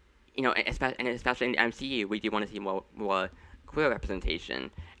especially in the MCU, we do want to see more queer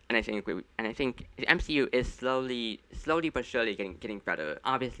representation, I think the MCU is slowly but surely getting better.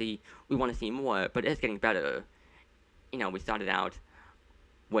 Obviously, we want to see more, but it's getting better. We started out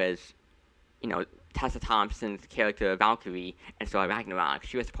with, Tessa Thompson's character Valkyrie and Thor Ragnarok.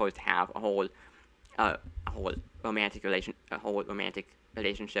 She was supposed to have a whole a whole romantic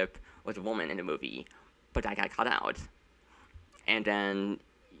relationship with a woman in the movie, but that got cut out. And then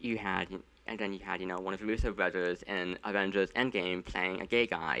you had one of the Russo brothers in Avengers Endgame playing a gay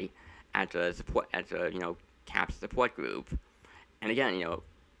guy at a Cap's support group. And again,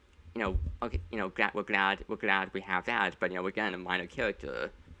 okay, we're glad we have that, but again, a minor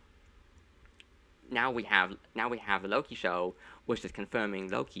character. Now we have the Loki show, which is confirming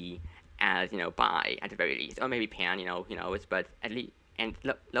Loki as bi at the very least, or maybe Pan, but at least. And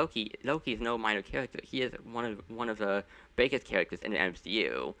Loki is no minor character. He is one of the biggest characters in the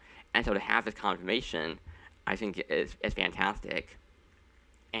MCU, and so to have this confirmation, I think is fantastic.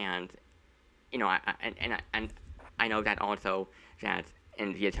 And I know that also that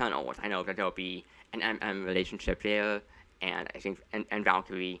in the Eternals, I know that there'll be an MM relationship there, and I think and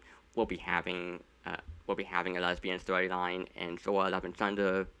Valkyrie will be having a lesbian storyline in Thor: Love and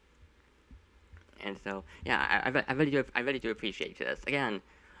Thunder. And so, yeah, I really do appreciate this. Again,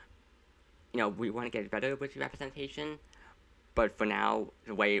 we want to get better with the representation, but for now,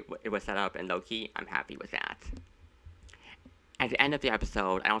 the way it was set up in Loki, I'm happy with that. At the end of the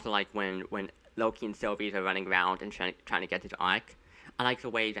episode, I also like when Loki and Sylvie are running around and trying to get to the Ark. I like the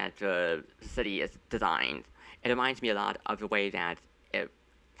way that the city is designed. It reminds me a lot of the way that kind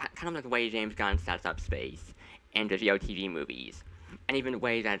of like the way James Gunn sets up space in the GOTV movies, and even the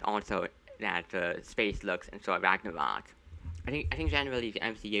way that also that space looks in Thor Ragnarok. I think generally the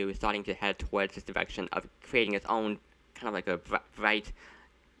MCU is starting to head towards this direction of creating its own kind of like a bright,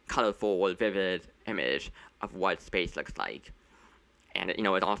 colorful, vivid image of what space looks like. And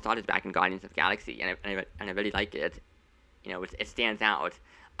it all started back in Guardians of the Galaxy, and I really like it. It stands out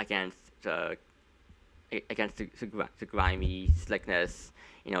against the grimy slickness,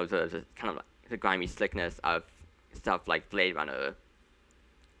 the kind of the grimy slickness of stuff like Blade Runner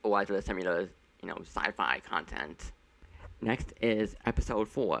or other similar, sci-fi content. Next is episode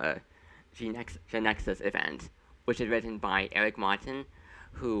 4, the Nexus event, which is written by Eric Martin,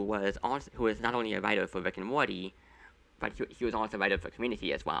 who is not only a writer for Rick and Morty, but he was also a writer for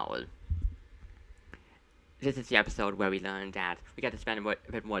Community as well. This is the episode where we learn that we get to spend a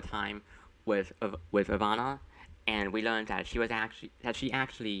bit more time with Ivana, and we learned that she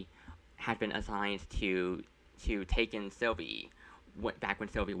actually had been assigned to take in Sylvie back when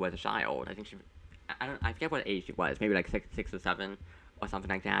Sylvie was a child. I think I forget what age she was, maybe like 6 or 7 or something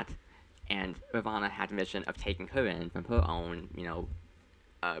like that. And Ivana had the mission of taking her in from her own,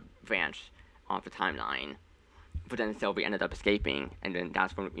 branch of the timeline. But then Sylvie ended up escaping, and then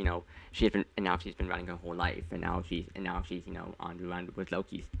that's when she's been running her whole life, and now she's on the run with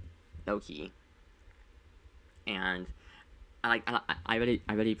Loki. And I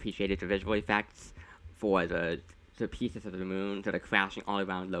really appreciated the visual effects for the pieces of the moon that are crashing all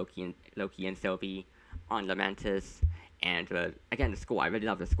around Loki and Sylvie on Lamentis, and again the score. I really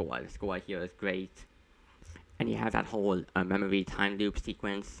love the score. The score here is great, and you have that whole memory time loop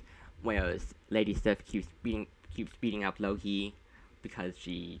sequence where Lady Sif keeps beating up Loki because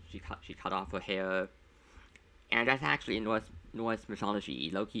she cut off her hair, and that's actually in Norse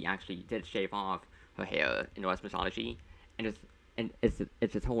mythology. Loki actually did shave off her hair in Norse mythology, and it's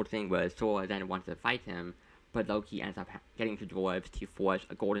this whole thing where Thor then wants to fight him. But Loki ends up getting the dwarves to forge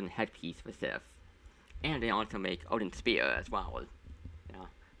a golden headpiece for Sif. And they also make Odin's spear as well.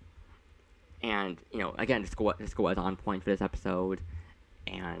 And, again, the score is on point for this episode.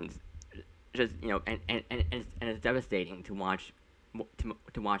 And just, and it's devastating to watch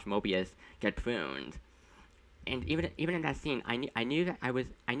Mobius get pruned. And even in that scene, I knew that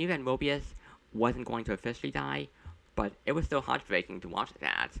Mobius wasn't going to officially die, but it was still heartbreaking to watch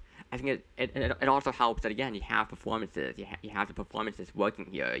that. I think it also helps that, again, you have performances. You have the performances working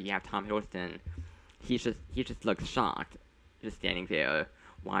here. You have Tom Hiddleston. He just looks shocked, just standing there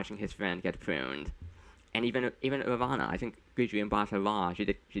watching his friend get pruned. And even Ivana, I think Gudrun Bata-Raw, she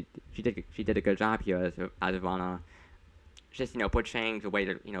did a good job here as Ivana. Just portraying the way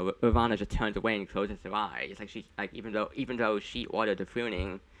that Ivana just turns away and closes her eyes. Even though she ordered the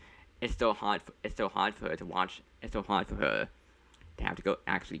pruning, it's still hard for her to watch. It's still hard for her to have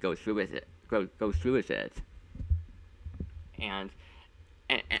to go through with it. And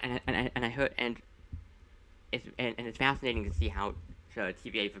I heard it's fascinating to see how the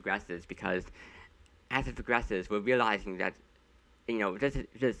TVA progresses, because as it progresses, we're realizing that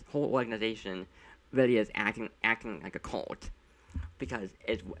this whole organization really is acting like a cult. because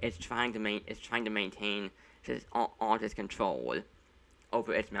it's trying to maintain all this control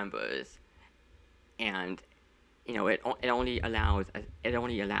over its members, and it only allows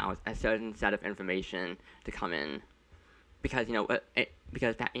a certain set of information to come in, because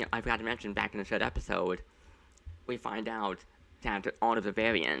I forgot to mention back in the third episode, we find out that all of the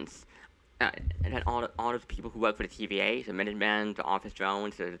variants, that all of the people who work for the TVA, the Minutemen, the Office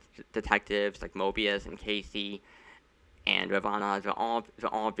Drones, the detectives like Mobius and Casey and Ravonna,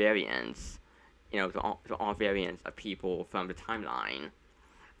 they're all variants. They're all variants of people from the timeline,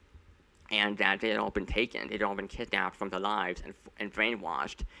 and that they had all been taken, they'd all been kidnapped from their lives and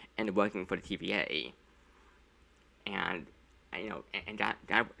brainwashed into working for the TVA. And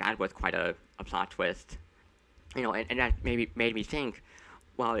that was quite a plot twist. And that made me think,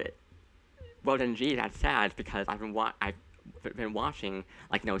 well then, gee, that's sad, because I've been watching,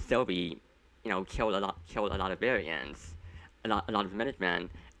 like, Sylvie, kill a lot of variants, a lot of Minutemen,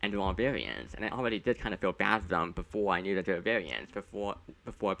 and they're all variants, and I already did kind of feel bad for them before I knew that they were variants, before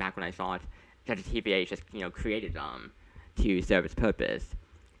back when I thought that the TVA just, created them to serve its purpose.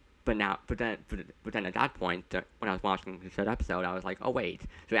 But then at that point, when I was watching the third episode, I was like, oh wait,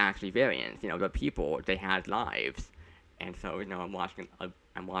 they're actually variants. They're people. They had lives, and so I'm watching a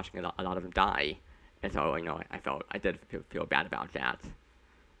lot of them die, and so I did feel bad about that.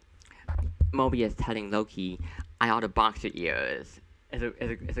 Mobius telling Loki, "I ought to box your ears,"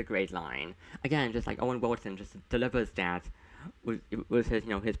 is a great line. Again, just like Owen Wilson just delivers that with his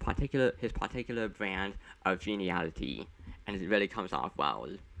his particular brand of geniality, and it really comes off well.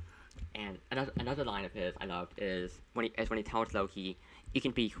 And another line of his I loved is when he tells Loki, "You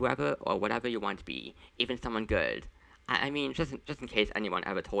can be whoever or whatever you want to be, even someone good." I mean, just in case anyone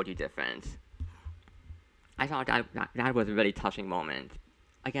ever told you different. I thought that was a really touching moment.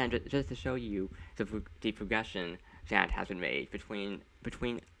 Again, just to show you the progression that has been made between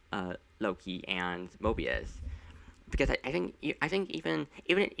Loki and Mobius. Because I think even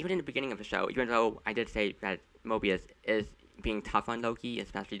in the beginning of the show, even though I did say that Mobius is being tough on Loki,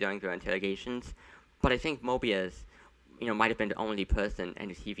 especially during their interrogations, but I think Mobius, might have been the only person in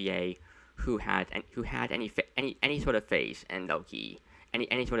the TVA who had any sort of faith in Loki,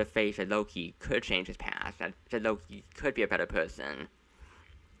 any sort of faith that Loki could change his past, that Loki could be a better person,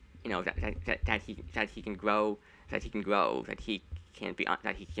 that he can grow, that he can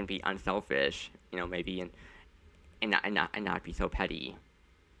be unselfish, maybe and not be so petty.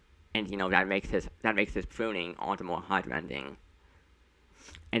 And that makes his pruning all the more heartrending.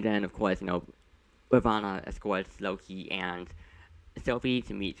 And then of course Ravonna escorts Loki and Sylvie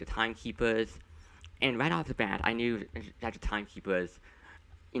to meet the Timekeepers, and right off the bat I knew that the Timekeepers,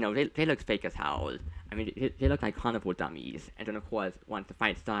 they look fake as hell. I mean, they look like carnival dummies. And then of course once the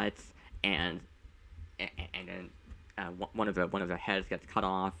fight starts and then one of their heads gets cut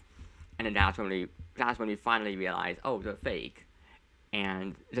off, and then that's when we finally realize, oh, they're fake.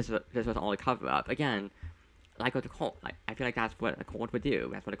 And this was all a cover up. Again, like with the cult, I feel like that's what a cult would do.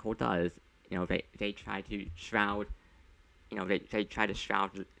 That's what a cult does. They try to shroud, they try to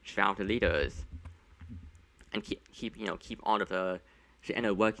shroud the leaders, and keep all of the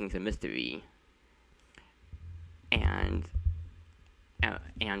inner workings a mystery. And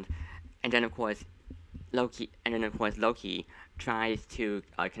then of course Loki tries to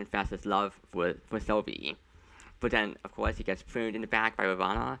confess his love for Sylvie. But then, of course, he gets pruned in the back by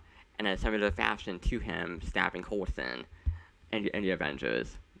Ravonna, in a similar fashion to him stabbing Coulson in the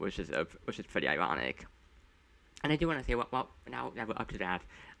Avengers, which is pretty ironic. And I do want to say, well, now that we're up to that,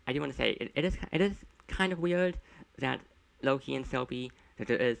 I do want to say it is kind of weird that Loki and Sylvie, that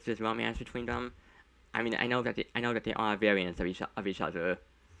there is this romance between them. I mean, I know that they are variants of each other,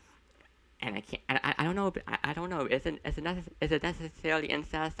 and I don't know. I don't know. Is it necessarily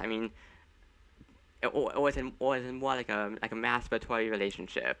incest? I mean. Or is it more like a masturbatory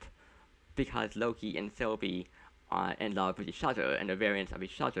relationship, because Loki and Sylvie are in love with each other, and the variants of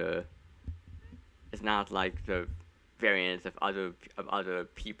each other is not like the variants of other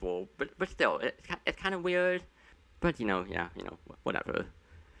people. But still, it's kind of weird. But whatever.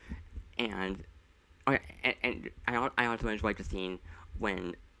 And I also enjoyed the scene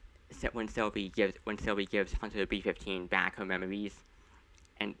when Sylvie gives Hunter B-15 back her memories.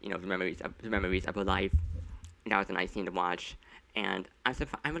 And the memories of her life. And that was a nice scene to watch. And I'm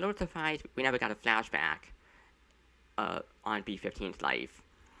a little surprised we never got a flashback on B-15's life,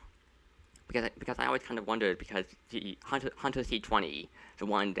 because I always kind of wondered, because the Hunter C-20, the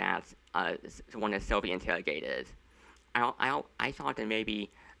one that Sylvie interrogated, I thought that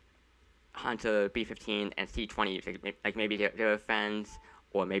maybe Hunter B-15 and C-20, like maybe they were friends,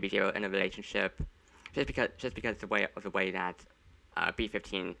 or maybe they were in a relationship, just because the way that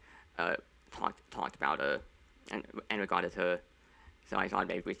B-15 talked about her and regarded her. So I thought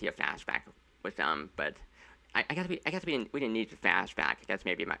maybe we'd see a flashback with them, but I guess we didn't need the flashback. I guess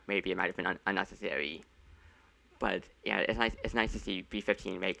maybe it might have been unnecessary. But yeah, it's nice to see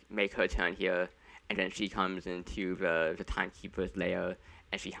B-15 make her turn here, and then she comes into the Timekeeper's lair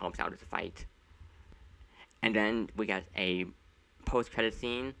and she helps out with the fight. And then we get a post-credit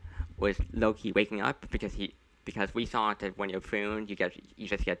scene with Loki waking up because we thought that when you're pruned you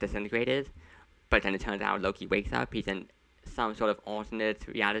just get disintegrated, but then it turns out Loki wakes up. He's in some sort of alternate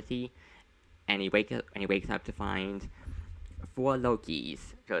reality, and he wakes up to find 4 Lokis.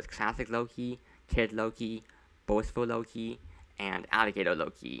 So it's classic Loki, Kid Loki, boastful Loki, and alligator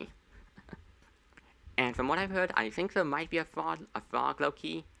Loki. And from what I've heard, I think there might be a frog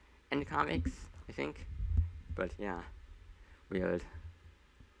Loki in the comics, I think. But yeah, weird.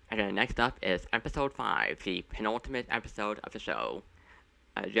 And then next up is episode 5, the penultimate episode of the show,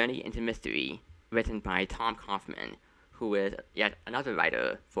 A Journey into Mystery, written by Tom Kaufman, who is yet another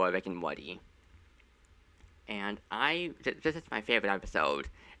writer for Rick and Morty. And this is my favorite episode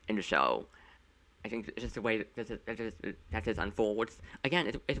in the show. I think just the way that this unfolds.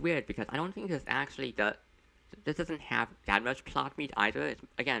 Again, it's weird because I don't think this doesn't have that much plot meat either. It's,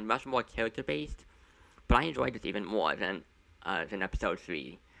 again, much more character-based, but I enjoyed this even more than episode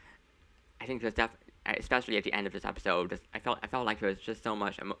 3. I think there's especially at the end of this episode, I felt like there was just so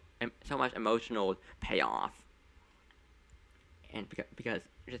much emotional payoff. And because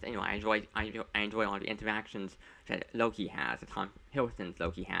just I enjoy all the interactions that Loki has, that Tom Hiddleston's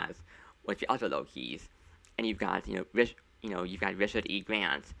Loki has with the other Lokis, and you've got Richard E.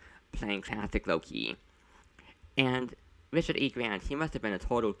 Grant playing classic Loki, and Richard E. Grant, he must have been a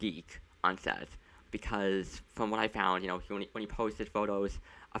total geek on set, because from what I found, when he posted photos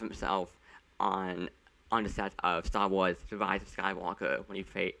of himself on the set of Star Wars: The Rise of Skywalker, when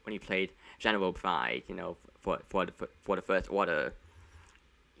he played General Pride, for the First Order,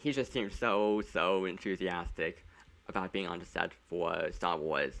 he just seemed so enthusiastic about being on the set for Star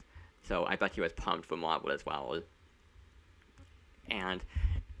Wars. So I bet he was pumped for Marvel as well. And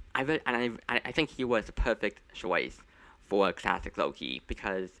I think he was the perfect choice for classic Loki,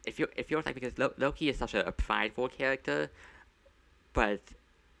 because Loki is such a prideful character, but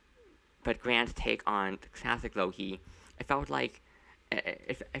Grant's take on classic Loki, it felt like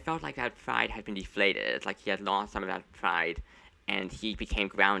that pride had been deflated, like he had lost some of that pride, and he became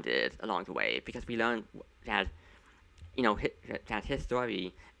grounded along the way, because we learned that that his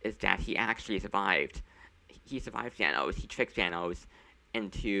story is that he actually survived. He survived Thanos. He tricked Thanos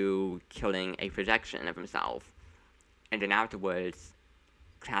into killing a projection of himself, and then afterwards,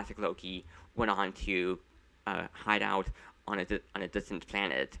 classic Loki went on to hide out on a distant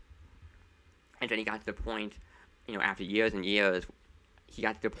planet. And then he got to the point, after years and years, he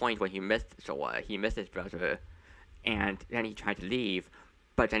got to the point where he missed Thor, he missed his brother, and then he tried to leave,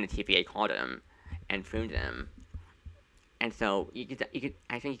 but then the TVA called him and pruned him. And so you could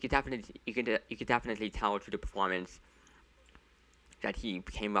definitely tell through the performance that he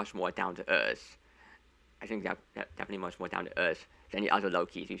became much more down to earth. I think that definitely much more down to earth than the other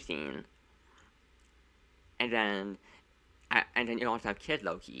Lokis we've seen. And then you also have Kid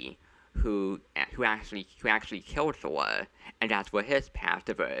Loki, who actually killed Thor, and that's where his path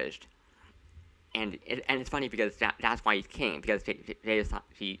diverged. And it's funny because that's why he's king, because the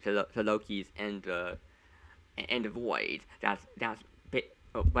Lokis in the void. I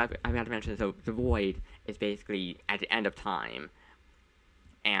have to mention. So the void is basically at the end of time,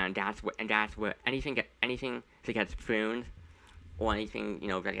 and that's where anything that gets pruned, or anything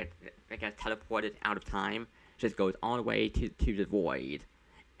that gets teleported out of time, just goes all the way to the void,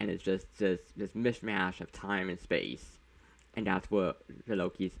 and it's just this mishmash of time and space, and that's where the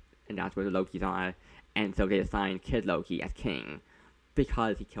Lokis are, and so they assigned Kid Loki as king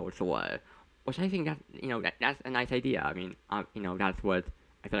because he killed Thor. Which I think that's a nice idea. I mean, I feel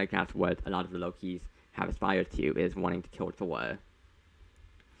like that's what a lot of the Lokis have aspired to, is wanting to kill Thor.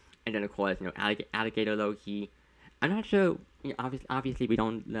 And then of course, Alligator Loki. I'm not sure. Obviously, we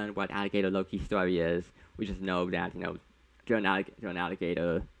don't learn what Alligator Loki's story is. We just know that they're an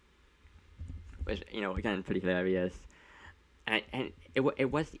alligator, which again pretty hilarious. And it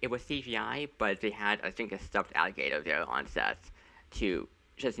was CGI, but they had, I think, a stuffed alligator there on set to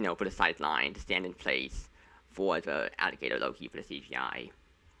just for the sideline to stand in place for the alligator Loki for the CGI.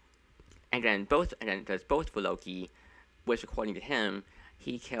 And then there's boastful Loki, which according to him,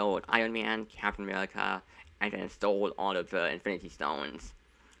 he killed Iron Man, Captain America, and then stole all of the Infinity Stones.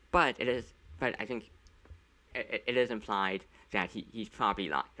 But I think it is implied that he's probably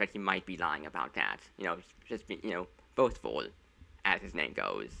that he might be lying about that. Just boastful, as his name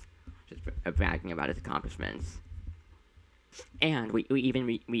goes, just bragging about his accomplishments. And we even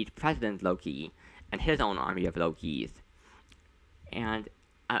meet President Loki and his own army of Lokis. And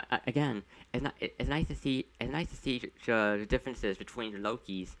again, it's nice to see the differences between the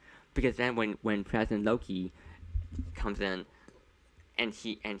Lokis, because then when President Loki comes in, and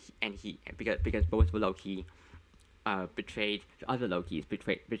he because both Loki betrayed the other Lokis,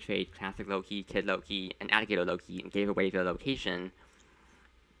 betrayed classic Loki, Kid Loki, and Alligator Loki, and gave away their location.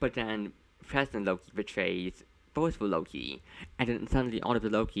 But then President Loki betrays both Loki, and then suddenly all of the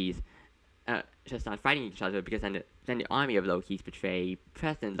Lokis just start fighting each other, because then the army of Lokis betray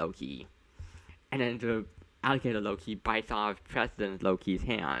President Loki, and then the Alligator Loki bites off President Loki's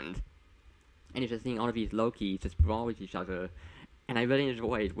hand, and you're just seeing all of these Lokis just brawl with each other. And I really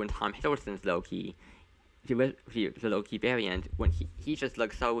enjoyed when Tom Hiddleston's Loki, the Loki variant, when he just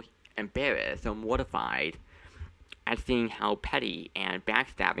looks so embarrassed, so mortified at seeing how petty and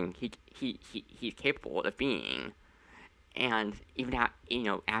backstabbing he's capable of being. And even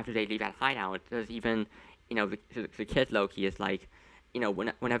after they leave that hideout, there's even, the kid Loki is like,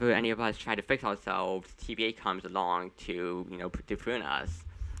 whenever any of us try to fix ourselves, TVA comes along to prune us.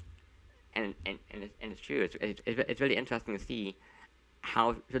 And it's true. It's really interesting to see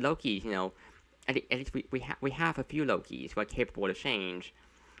how the Lokis, at least we have a few Lokis who are capable of change,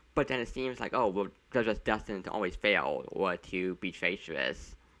 but then it seems like, oh, well, they're just destined to always fail, or to be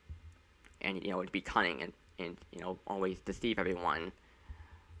treacherous, and to be cunning, and always deceive everyone.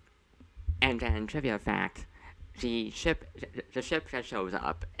 And then, trivia fact, the ship that shows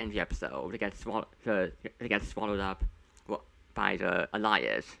up in the episode, it gets swallowed up by the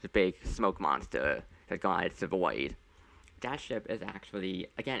Elias, the big smoke monster that guards the void. That ship is actually,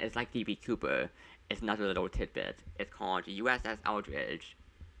 again, it's like D.B. Cooper. It's another little tidbit. It's called USS Eldridge.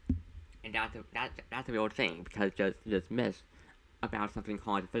 And that's a real thing, because there's this myth about something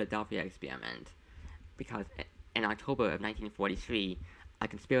called the Philadelphia experiment. Because in October of 1943, a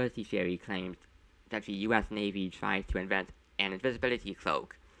conspiracy theory claimed that the U.S. Navy tried to invent an invisibility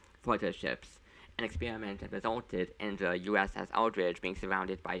cloak for their ships, an experiment that resulted in the USS Eldridge being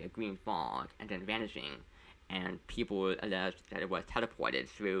surrounded by a green fog and then vanishing, and people alleged that it was teleported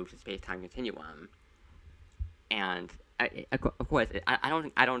through the space-time continuum. And of course, I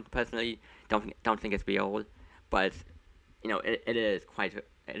don't personally don't think it's real, but it is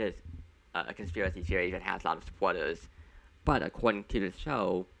a conspiracy theory that has a lot of supporters. But according to the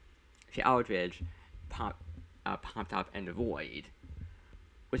show, the Eldridge popped up in the void,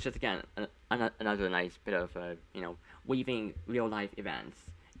 which is again another nice bit of weaving real life events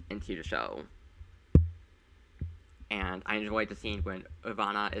into the show. And I enjoyed the scene when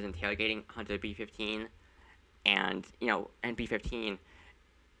Ivana is interrogating Hunter B-15, and B-15,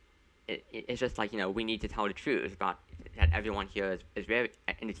 it's just like, we need to tell the truth about that everyone here is very,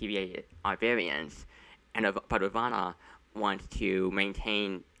 in the TVA are variants, but Ivana wants to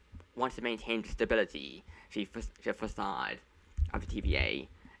maintain the stability, the facade of the TVA,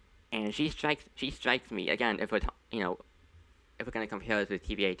 and she strikes me, again, if we're going to compare the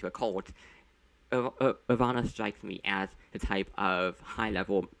TVA to a cult, Ivana strikes me as the type of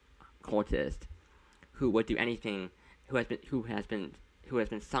high-level cultist who would do anything, who has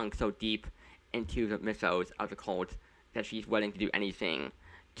been sunk so deep into the mythos of the cult that she's willing to do anything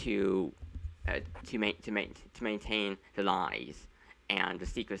to maintain the lies and the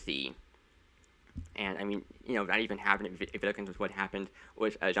secrecy. And I mean, that even happened if you look into what happened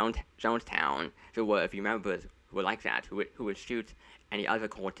with Jonestown. There were a few members who were like that, who would shoot any other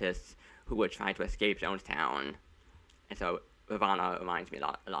cultists who would try to escape Jonestown. And so Ivana reminds me a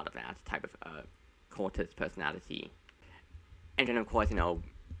lot of that type of cultist personality. And then of course,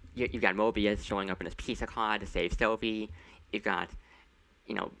 you've got Mobius showing up in his pizza car to save Sylvie. You've got,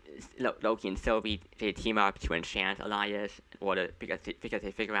 Loki and Sylvie, they team up to enchant Elias because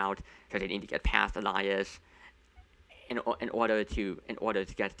they figure out that they need to get past Elias in order to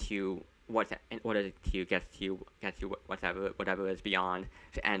get to whatever is beyond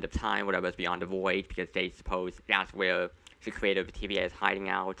the end of time, whatever is beyond the void, because they suppose that's where the creator of the TVA is hiding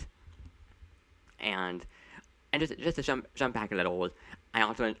out. And just to jump back a little,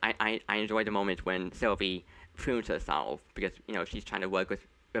 I enjoyed the moment when Sylvie prunes herself, because she's trying to work with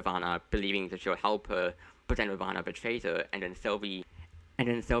Ivana, believing that she'll help her, but then Ivana betrays her, and then Sylvie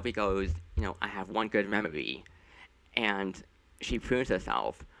goes, I have one good memory, and she prunes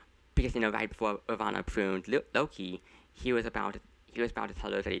herself, because right before Ivana pruned Loki, he was about to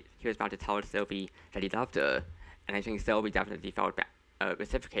tell Sylvie that he loved her, and I think Sylvie definitely felt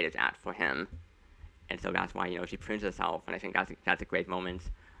reciprocated that for him. And so that's why, she prunes herself, and I think that's a great moment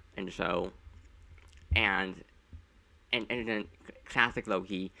in the show. And and then classic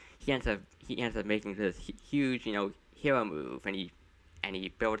Loki, he ends up making this huge, hero move, and he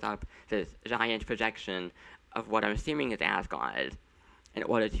builds up this giant projection of what I'm assuming is Asgard in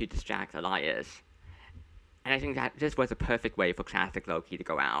order to distract Elias. And I think that this was a perfect way for classic Loki to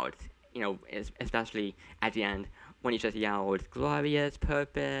go out. Especially at the end when he just yelled "Glorious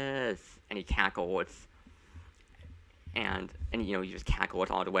purpose" and he cackles, and he just cackles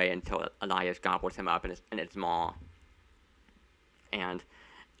all the way until Elias gobbles him up in its maw. And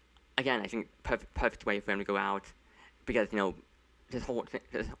again, I think perfect way for him to go out, because this whole thing,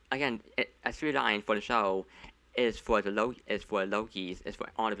 again, a through line for the show is for all of the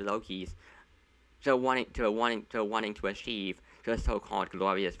Lokis, so wanting to achieve the so-called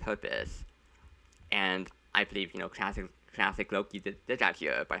glorious purpose. And I believe classic Loki did that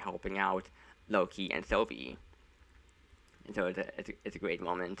here by helping out Loki and Sylvie. And so it's a great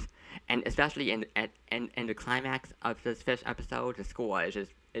moment, and especially in the climax of this first episode, the score is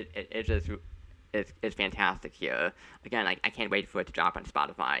just fantastic here. Again, I can't wait for it to drop on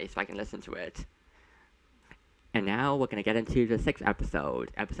Spotify so I can listen to it. And now we're gonna get into the sixth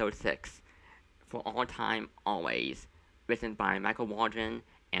episode, episode 6, For All Time Always, written by Michael Waldron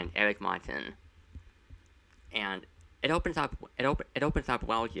and Eric Martin. And it opens up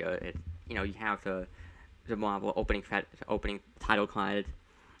well here. You have the Marvel opening title card,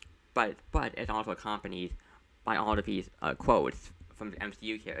 but it's also accompanied by all of these quotes from the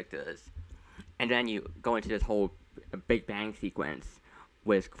MCU characters, and then you go into this whole Big Bang sequence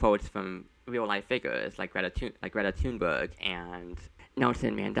with quotes from real life figures like Greta Thunberg and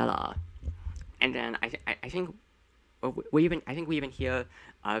Nelson Mandela, and then I think we even hear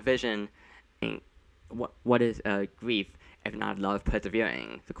Vision saying, what is grief if not love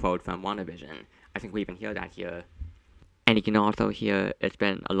persevering? The quote from WandaVision. I think we even hear that here. And you can also hear It's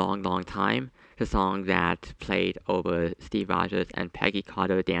Been a Long, Long Time, the song that played over Steve Rogers and Peggy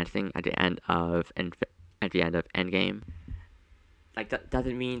Carter dancing at the end of Endgame. Does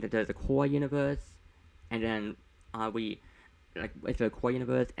it mean that there's a core universe, and then is there a core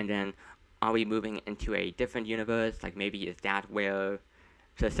universe, and then are we moving into a different universe? Maybe is that where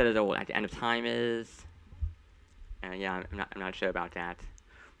the Citadel at the end of time is? Yeah, I'm not sure about that,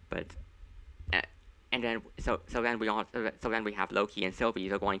 but. And then, so then we have Loki and Sylvie.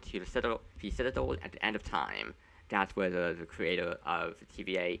 They're going to the Citadel at the end of time. That's where the creator of the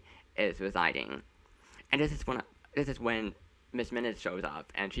TVA is residing. And this is when Miss Minutes shows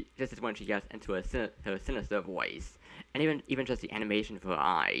up, and this is when she gets into her sinister voice, and even just the animation of her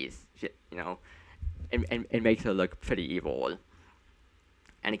eyes, it makes her look pretty evil.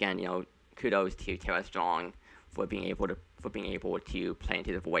 And again, kudos to Tara Strong for being able to play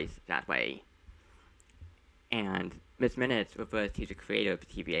into the voice that way. And Miss Minutes refers to the creator of the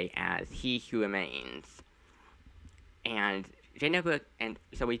TVA as He Who Remains. And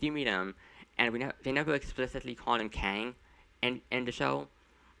so we do meet him, and they never explicitly call him Kang in the show.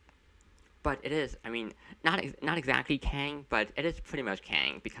 But it is, not exactly Kang, but it is pretty much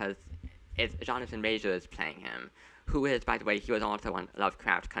Kang, because it's Jonathan Majors playing him, who is, by the way, he was also on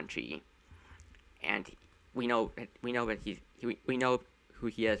Lovecraft Country. And we know who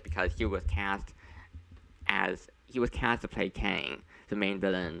he is because he was cast to play Kang, the main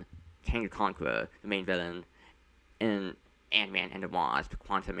villain, Kang the Conqueror, the main villain in Ant-Man and the Wasp: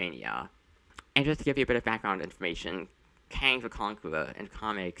 Quantumania. And just to give you a bit of background information, Kang the Conqueror in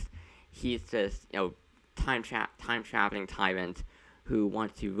comics, he's this time traveling tyrant who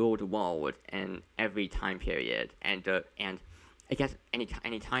wants to rule the world in every time period, and I guess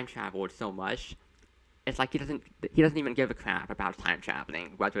any time traveled so much. It's like he doesn't even give a crap about time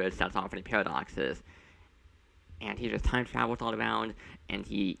traveling, whether it sets off any paradoxes. And he just time travels all around, and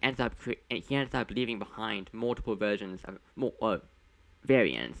he ends up leaving behind multiple versions of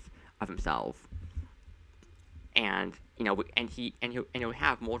variants of himself. And he'll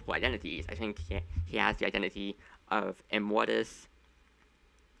have multiple identities. I think he has the identity of Immortus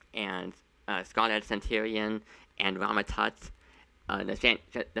and Scarlet Centurion and Rama Tut.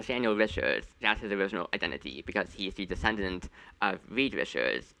 Nathaniel Richards, that's his original identity, because he's the descendant of Reed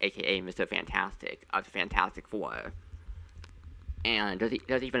Richards, aka Mr. Fantastic, of the Fantastic Four. And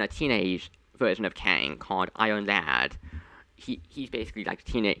there's even a teenage version of Kang called Iron Lad. He's basically like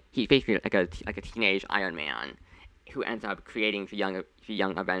a teenage Iron Man, who ends up creating the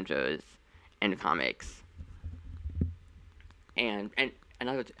young Avengers in the comics. And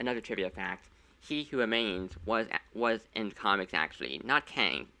another trivia fact. He Who Remains was in the comics actually, not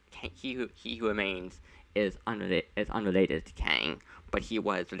Kang. He Who Remains is unrelated to Kang, but he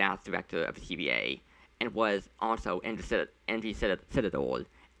was the last director of the TVA, and was also in the Citadel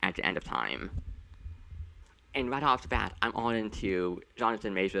at the end of time. And right off the bat, I'm all into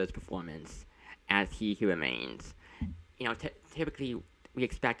Jonathan Major's performance as He Who Remains. Typically we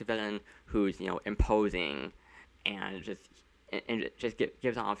expect a villain who's imposing and just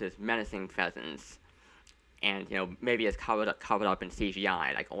gives off this menacing presence, and maybe is covered up in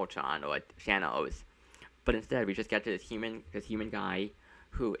CGI like Ultron or Thanos. But instead, we just get this human guy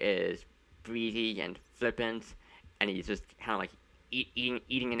who is breezy and flippant, and he's just kind of like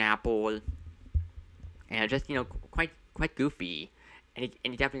eating an apple, and just quite goofy, and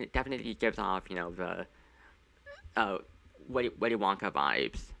he definitely gives off the Willy Wonka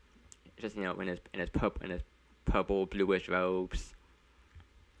vibes, just in his purple bluish robes.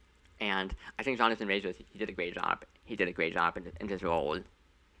 And I think Jonathan Majors, he did a great job. He did a great job in his role,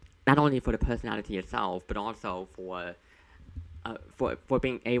 not only for the personality itself, but also for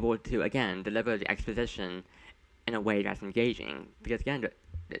being able to again deliver the exposition in a way that's engaging. Because again,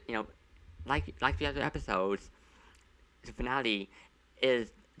 like the other episodes, the finale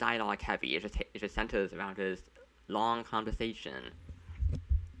is dialogue heavy. It just centers around this long conversation,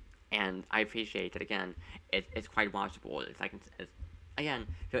 and I appreciate that. Again, it's quite watchable. It's like again,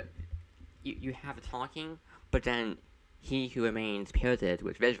 you have the talking, but then He Who Remains pairs it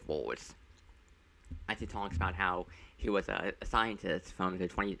with visuals, as he talks about how he was a scientist from the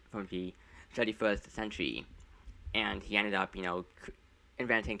 31st century, and he ended up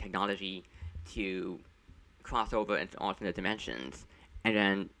inventing technology to cross over into alternate dimensions,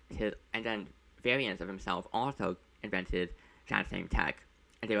 and then variants of himself also invented that same tech,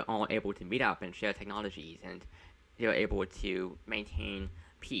 and they were all able to meet up and share technologies, and they were able to maintain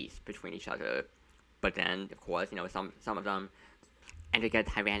peace between each other. But then, of course, some of them and they get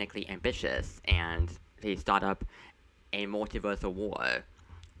tyrannically ambitious, and they start up a multiversal war,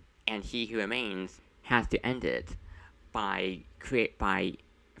 and He Who Remains has to end it by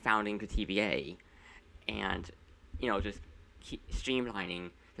founding the TVA, and just streamlining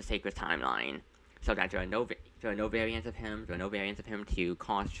the sacred timeline so that there are no variants of him. There are no variants of him to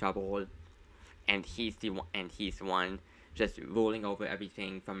cause trouble, and he's the one just ruling over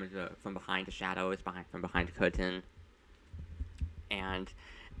everything from behind the shadows, from behind the curtain. And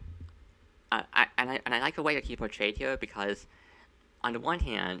I like the way that he portrayed here, because on the one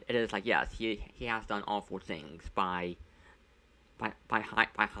hand, it is like, yes, he has done awful things by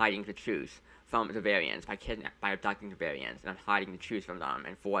hiding the truth from the variants, by abducting the variants and hiding the truth from them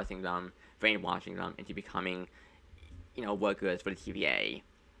and forcing them, brainwashing them into becoming, workers for the TVA.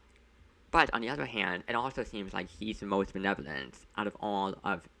 But on the other hand, it also seems like he's the most benevolent out of all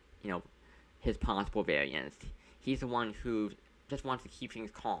of, his possible variants. He's the one who just wants to keep things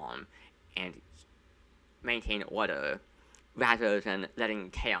calm and maintain order, rather than letting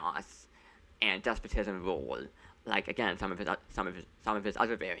chaos and despotism rule, like again some of his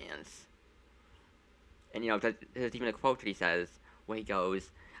other variants. And there's even a quote that he says where he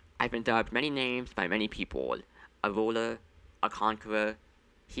goes, "I've been dubbed many names by many people: a ruler, a conqueror,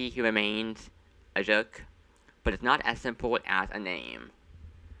 he who remains, a jerk, but it's not as simple as a name."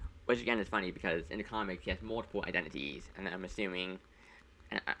 Which again is funny, because in the comics he has multiple identities, and I'm assuming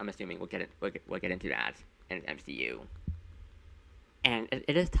we'll get into that in MCU. And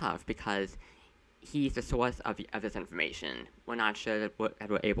it is tough, because he's the source of this information. We're not sure that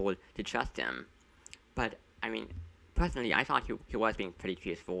we're able to trust him. But, I mean, personally, I thought he was being pretty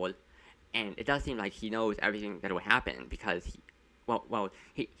truthful. And it does seem like he knows everything that will happen, because he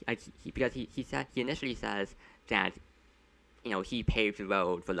initially says that, he paved the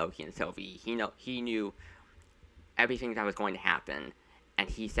road for Loki and Sylvie. He knew everything that was going to happen, and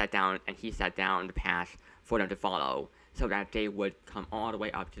he set down the path for them to follow, so that they would come all the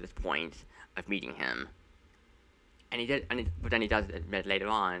way up to this point of meeting him. And but then he does admit later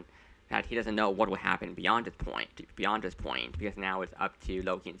on that he doesn't know what will happen beyond this point, because now it's up to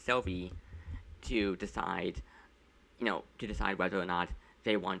Loki and Sylvie to decide, whether or not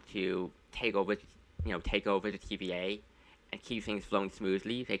they want to take over the TVA and keep things flowing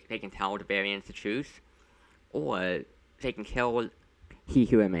smoothly. They can tell the variants the truth, or they can kill He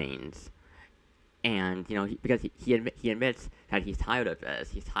Who Remains. And because he admits that he's tired of this.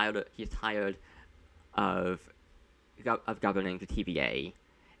 He's tired of governing the TVA,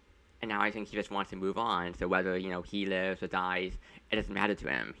 and now I think he just wants to move on. So whether he lives or dies, it doesn't matter to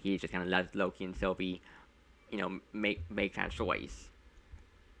him. He's just gonna let Loki and Sylvie, make that choice.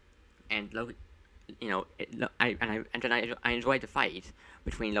 And Loki, I enjoyed the fight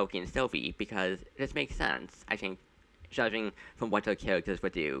between Loki and Sylvie, because this makes sense. I think, judging from what their characters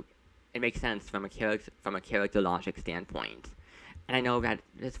would do, it makes sense from a character logic standpoint. And I know that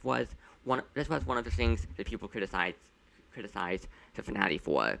this was one of the things that people criticized the finale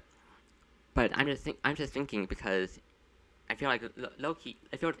for, But I'm just thinking because I feel like Loki.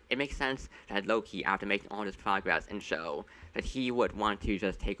 I feel it makes sense that Loki, after making all this progress in show, that he would want to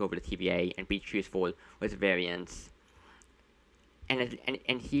just take over the TVA and be truthful with variants.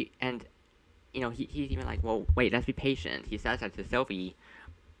 And he and he's even like, well, wait, let's be patient. He says that to Sylvie,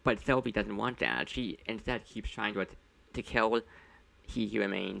 but Sylvie doesn't want that. She instead keeps trying to kill He Who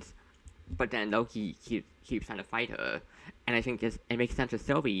Remains, but then Loki keeps trying to fight her. And I think it makes sense that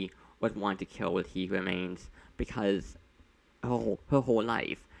Sylvie would want to kill He Who Remains because her whole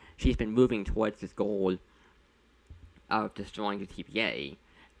life she's been moving towards this goal of destroying the TVA.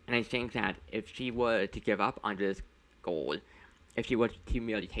 And I think that if she were to give up on this goal, if she were to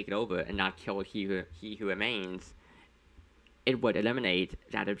merely take it over and not kill He Who Remains, it would eliminate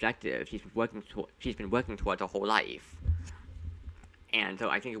that objective she's been working towards her whole life. And so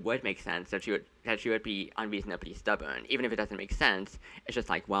I think it would make sense that she would be unreasonably stubborn, even if it doesn't make sense. It's just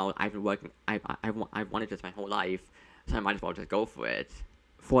like, well, I've been working, I've wanted this my whole life, so I might as well just go for it,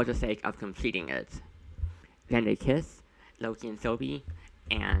 for the sake of completing it. Then they kiss, Loki and Sylvie,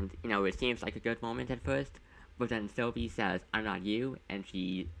 and it seems like a good moment at first, but then Sylvie says, "I'm not you," and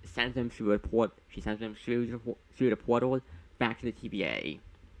she sends him through the portal back to the TVA.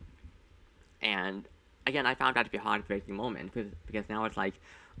 And again, I found that to be a heartbreaking moment because now it's like,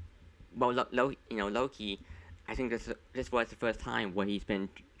 well, Loki, I think this was the first time where he's been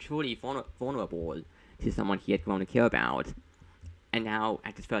truly vulnerable to someone he had grown to care about, and now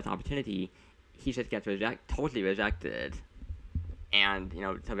at this first opportunity, he just gets totally rejected, and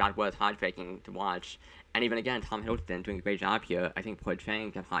so that was heartbreaking to watch. And even again, Tom Hiddleston doing a great job here, I think,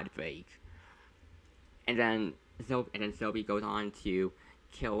 portraying that heartbreak. And then Sylvie goes on to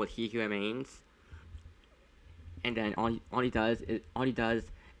kill He Who Remains. And then all he does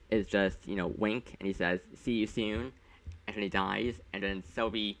is just wink, and he says, "See you soon," and then he dies. And then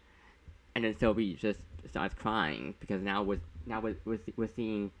Sylvie just starts crying because now we're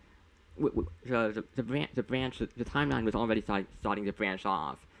seeing the timeline was already starting to branch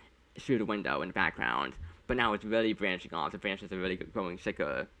off through the window in the background, but now it's really branching off. The branches are really growing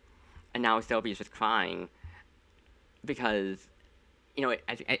thicker, and now Sylvie's just crying because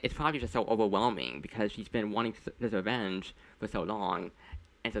it's probably just so overwhelming because she's been wanting this revenge for so long,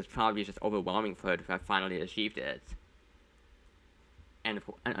 and so it's probably just overwhelming for her to have finally achieved it. And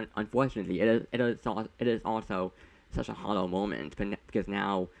unfortunately, it is also such a hollow moment, because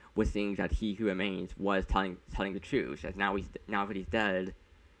now we're seeing that He Who Remains was telling the truth. As now that he's dead,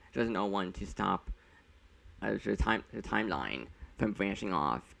 there's no one to stop the timeline from branching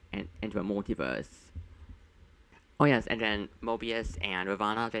off into a multiverse. Oh yes, and then Mobius and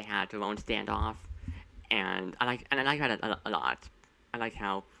Ravonna, they had their own standoff, and I like that a lot. I like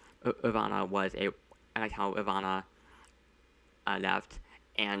how Ravonna left,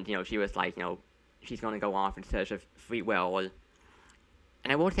 and she was like, she's going to go off in search of free will.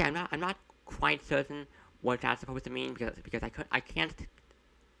 And I will say I'm not quite certain what that's supposed to mean because I can't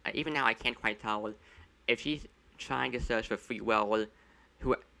even now I can't quite tell if she's trying to search for free will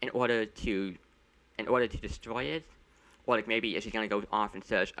in order to destroy it, or like maybe is she going to go off in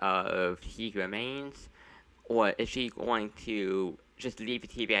search of He Who Remains, or is she going to just leave the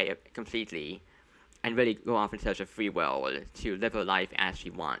TVA completely and really go off in search of free will to live her life as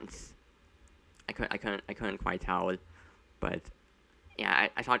she wants. I couldn't quite tell, but yeah,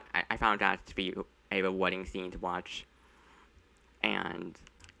 I found that to be a rewarding scene to watch. And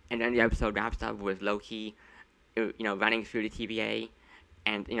then the episode wraps up with Loki, running through the TVA,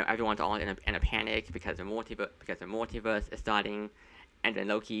 and everyone's all in a panic because the multiverse is starting, and then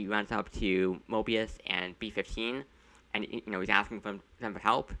Loki runs up to Mobius and B-15, and he's asking them for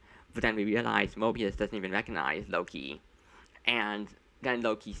help. But then we realize Mobius doesn't even recognize Loki, and then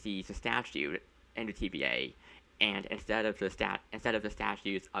Loki sees a statue in the TVA, and instead of the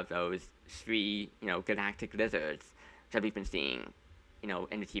statues of those three galactic lizards that we've been seeing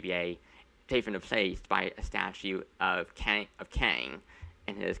in the TVA, they've been replaced by a statue of Kang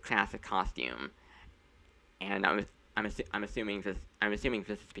in his classic costume. And I'm assuming this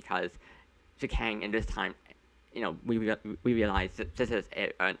is because the Kang in this time, we realize that this is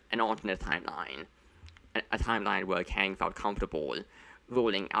an alternate timeline, a timeline where Kang felt comfortable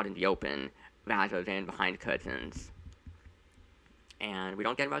ruling out in the open rather than behind curtains. And we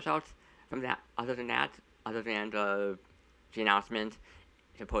don't get much else from that other than the announcement,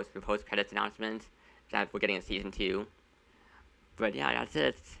 the post credits announcement that we're getting a season 2. But yeah, that's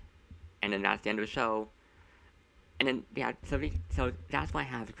it. And then that's the end of the show. And then yeah, so that's why I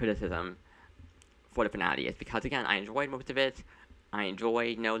have criticism for the finale, is because again I enjoyed most of it. I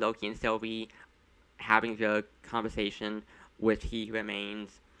enjoyed Loki and Sylvie having the conversation with He Who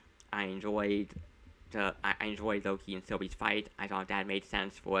Remains. I enjoyed I enjoyed Loki and Sylvie's fight. I thought that made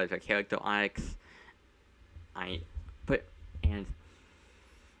sense for the character arcs. I but and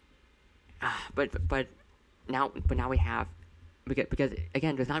but now we have because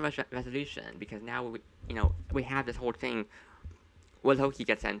again there's not much resolution because now we have this whole thing where Loki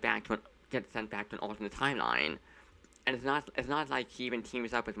gets sent back to an alternate timeline, and it's not like he even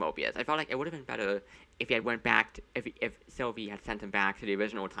teams up with Mobius. I felt like it would have been better if he had went back if Sylvie had sent him back to the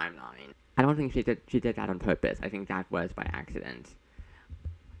original timeline. I don't think she did that on purpose. I think that was by accident.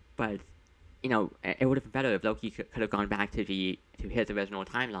 But it would have been better if Loki could have gone back to his original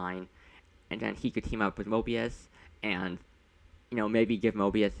timeline, and then he could team up with Mobius and maybe give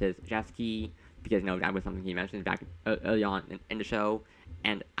Mobius his jet ski because that was something he mentioned back early on in the show,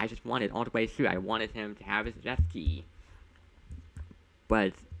 and I just wanted all the way through. I wanted him to have his jet ski,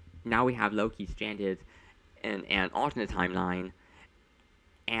 but now we have Loki stranded in an alternate timeline,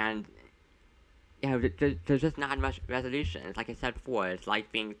 and there's just not much resolution. It's like I said before. It's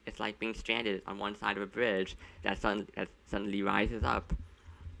like being stranded on one side of a bridge that suddenly rises up,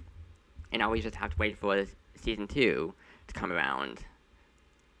 and now we just have to wait for season 2 to come around.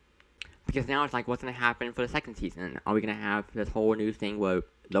 Because now it's like, what's gonna happen for the second season? Are we gonna have this whole new thing where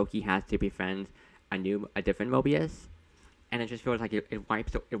Loki has to befriend a different Mobius? And it just feels like it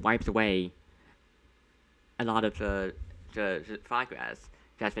wipes away a lot of the progress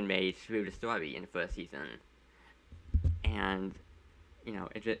that's been made through the story in the first season, and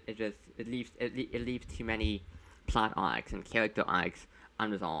it leaves too many plot arcs and character arcs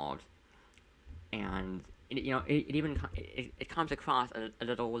unresolved, and it comes across a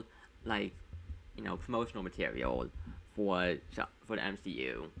little like promotional material for the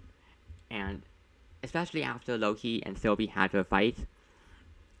MCU, and especially after Loki and Sylvie had their fight,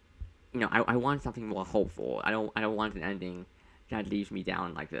 I want something more hopeful. I don't want an ending that leaves me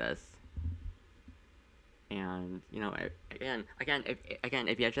down like this. And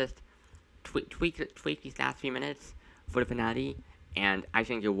if you just tweak these last few minutes for the finale, and I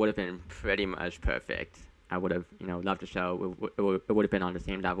think it would have been pretty much perfect. I would have loved the show. It would have been on the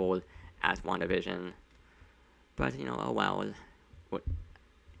same level as WandaVision. But oh well.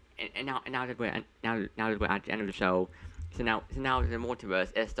 And now that we're at the end of the show, so now the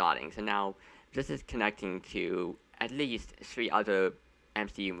multiverse is starting. So now this is connecting to at least 3 other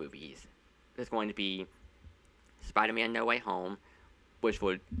MCU movies. There's going to be Spider-Man: No Way Home, which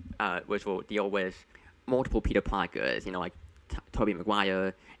will deal with multiple Peter Parkers. Like Tobey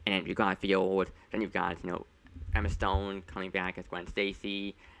Maguire and Andrew Garfield. Then you've got Emma Stone coming back as Gwen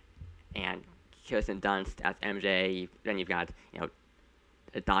Stacy, and Kirsten Dunst as MJ. Then you've got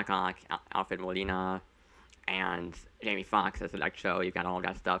Doc Ock, Alfred Molina, and Jamie Foxx as Electro. You've got all of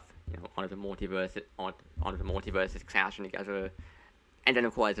that stuff. All of the multiverses crashing together. And then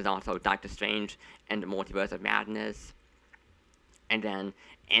of course there's also Doctor Strange and the Multiverse of Madness. And then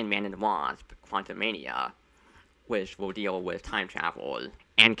Ant-Man and the Wasp: Quantumania, which will deal with time travel,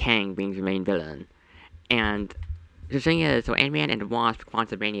 and Kang being the main villain. And the thing is, so Ant-Man and the Wasp: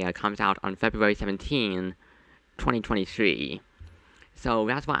 Quantumania comes out on February 17, 2023. So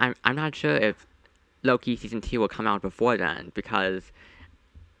that's why I'm not sure if Loki season 2 will come out before then, because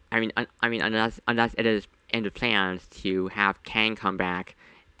unless it is in the plans to have Kang come back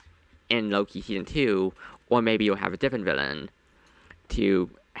in Loki season 2, or maybe you'll have a different villain to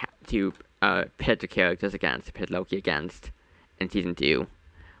pit the characters against, pit Loki against in season 2.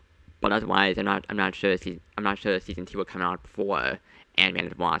 But otherwise, I'm not sure season 2 will come out before Ant-Man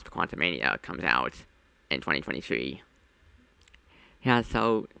and the Wasp: Quantumania comes out in 2023.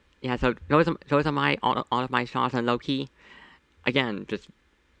 So those are all of my thoughts on Loki. Again, just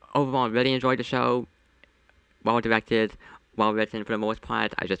overall really enjoyed the show. Well directed, well written for the most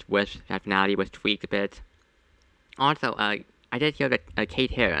part. I just wish that finale was tweaked a bit. Also, I did hear that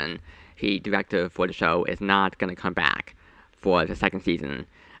Kate Herron, the director for the show, is not going to come back for the second season,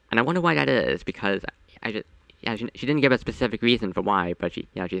 and I wonder why that is, because she didn't give a specific reason for why, but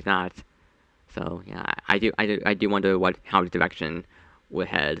she's not. So I do wonder how the direction will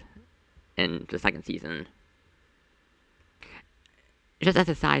head in the second season. Just as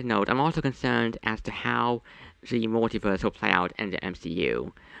a side note, I'm also concerned as to how the multiverse will play out in the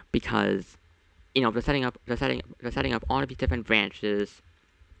MCU, because they're setting up all of these different branches,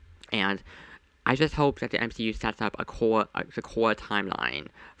 and I just hope that the MCU sets up the core timeline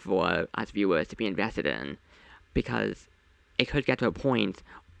for us viewers to be invested in, because it could get to a point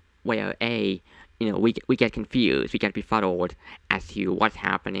where we get confused, we get befuddled as to what's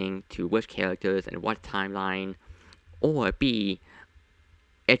happening to which characters and what timeline, or B,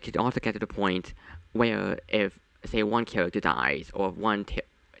 it could also get to the point where if, say, one character dies, or if one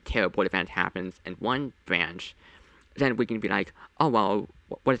terrible event happens in one branch, then we can be like, oh, well,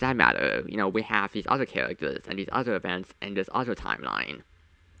 what does that matter? We have these other characters and these other events and this other timeline.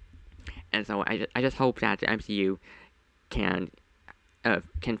 And so I just hope that the MCU can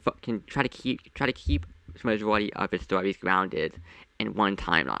try to keep the majority of its stories grounded in one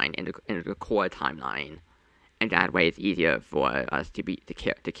timeline, in the core timeline, and that way it's easier for us to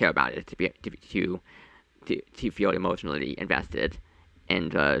care about it, to feel emotionally invested in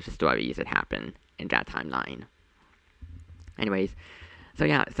the stories that happen in that timeline. Anyways,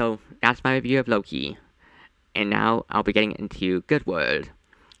 so that's my review of Loki, and now I'll be getting into Good Word.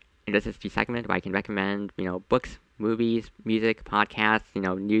 And this is the segment where I can recommend, books, movies, music, podcasts,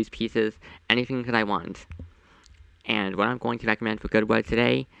 news pieces, anything that I want. And what I'm going to recommend for Good Word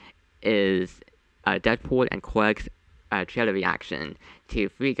today is Deadpool and Korg's trailer reaction to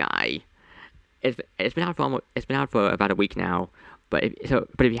Free Guy. It's been out for about a week now, but if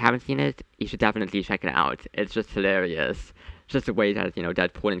you haven't seen it, you should definitely check it out. It's just hilarious. Just the way that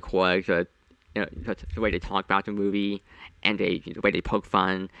Deadpool and Korg the way they talk about the movie, and the way they poke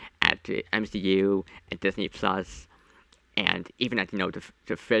fun at the MCU and Disney Plus, and even at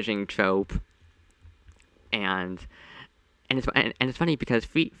the fishing trope. And it's funny because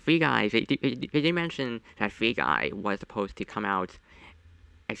Free Guy, they mentioned that Free Guy was supposed to come out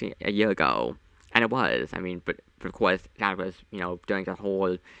actually a year ago, and it was. I mean, but of course that was during the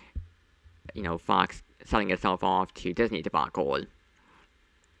whole Fox selling itself off to Disney debacle.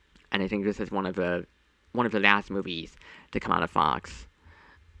 And I think this is one of the last movies to come out of Fox.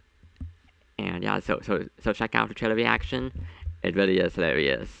 And yeah, so check out the trailer reaction. It really is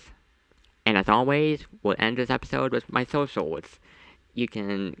hilarious. And as always, we'll end this episode with my socials. You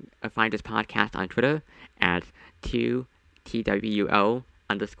can find this podcast on Twitter at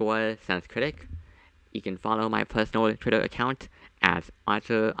 2TWO_SenseCritic. You can follow my personal Twitter account at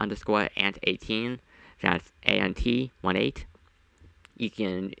Arthur_Ant18. That's ANT18. You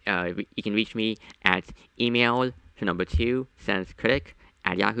can reach me at email to number 2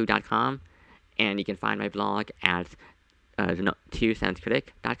 sensecritic@yahoo.com, and you can find my blog at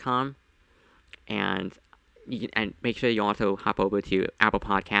 2sensecritic.com, and make sure you also hop over to Apple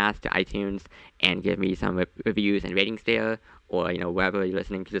Podcasts, to iTunes, and give me some reviews and ratings there, or wherever you're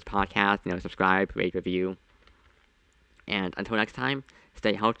listening to this podcast, subscribe, rate, review. And until next time,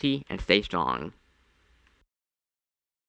 stay healthy and stay strong.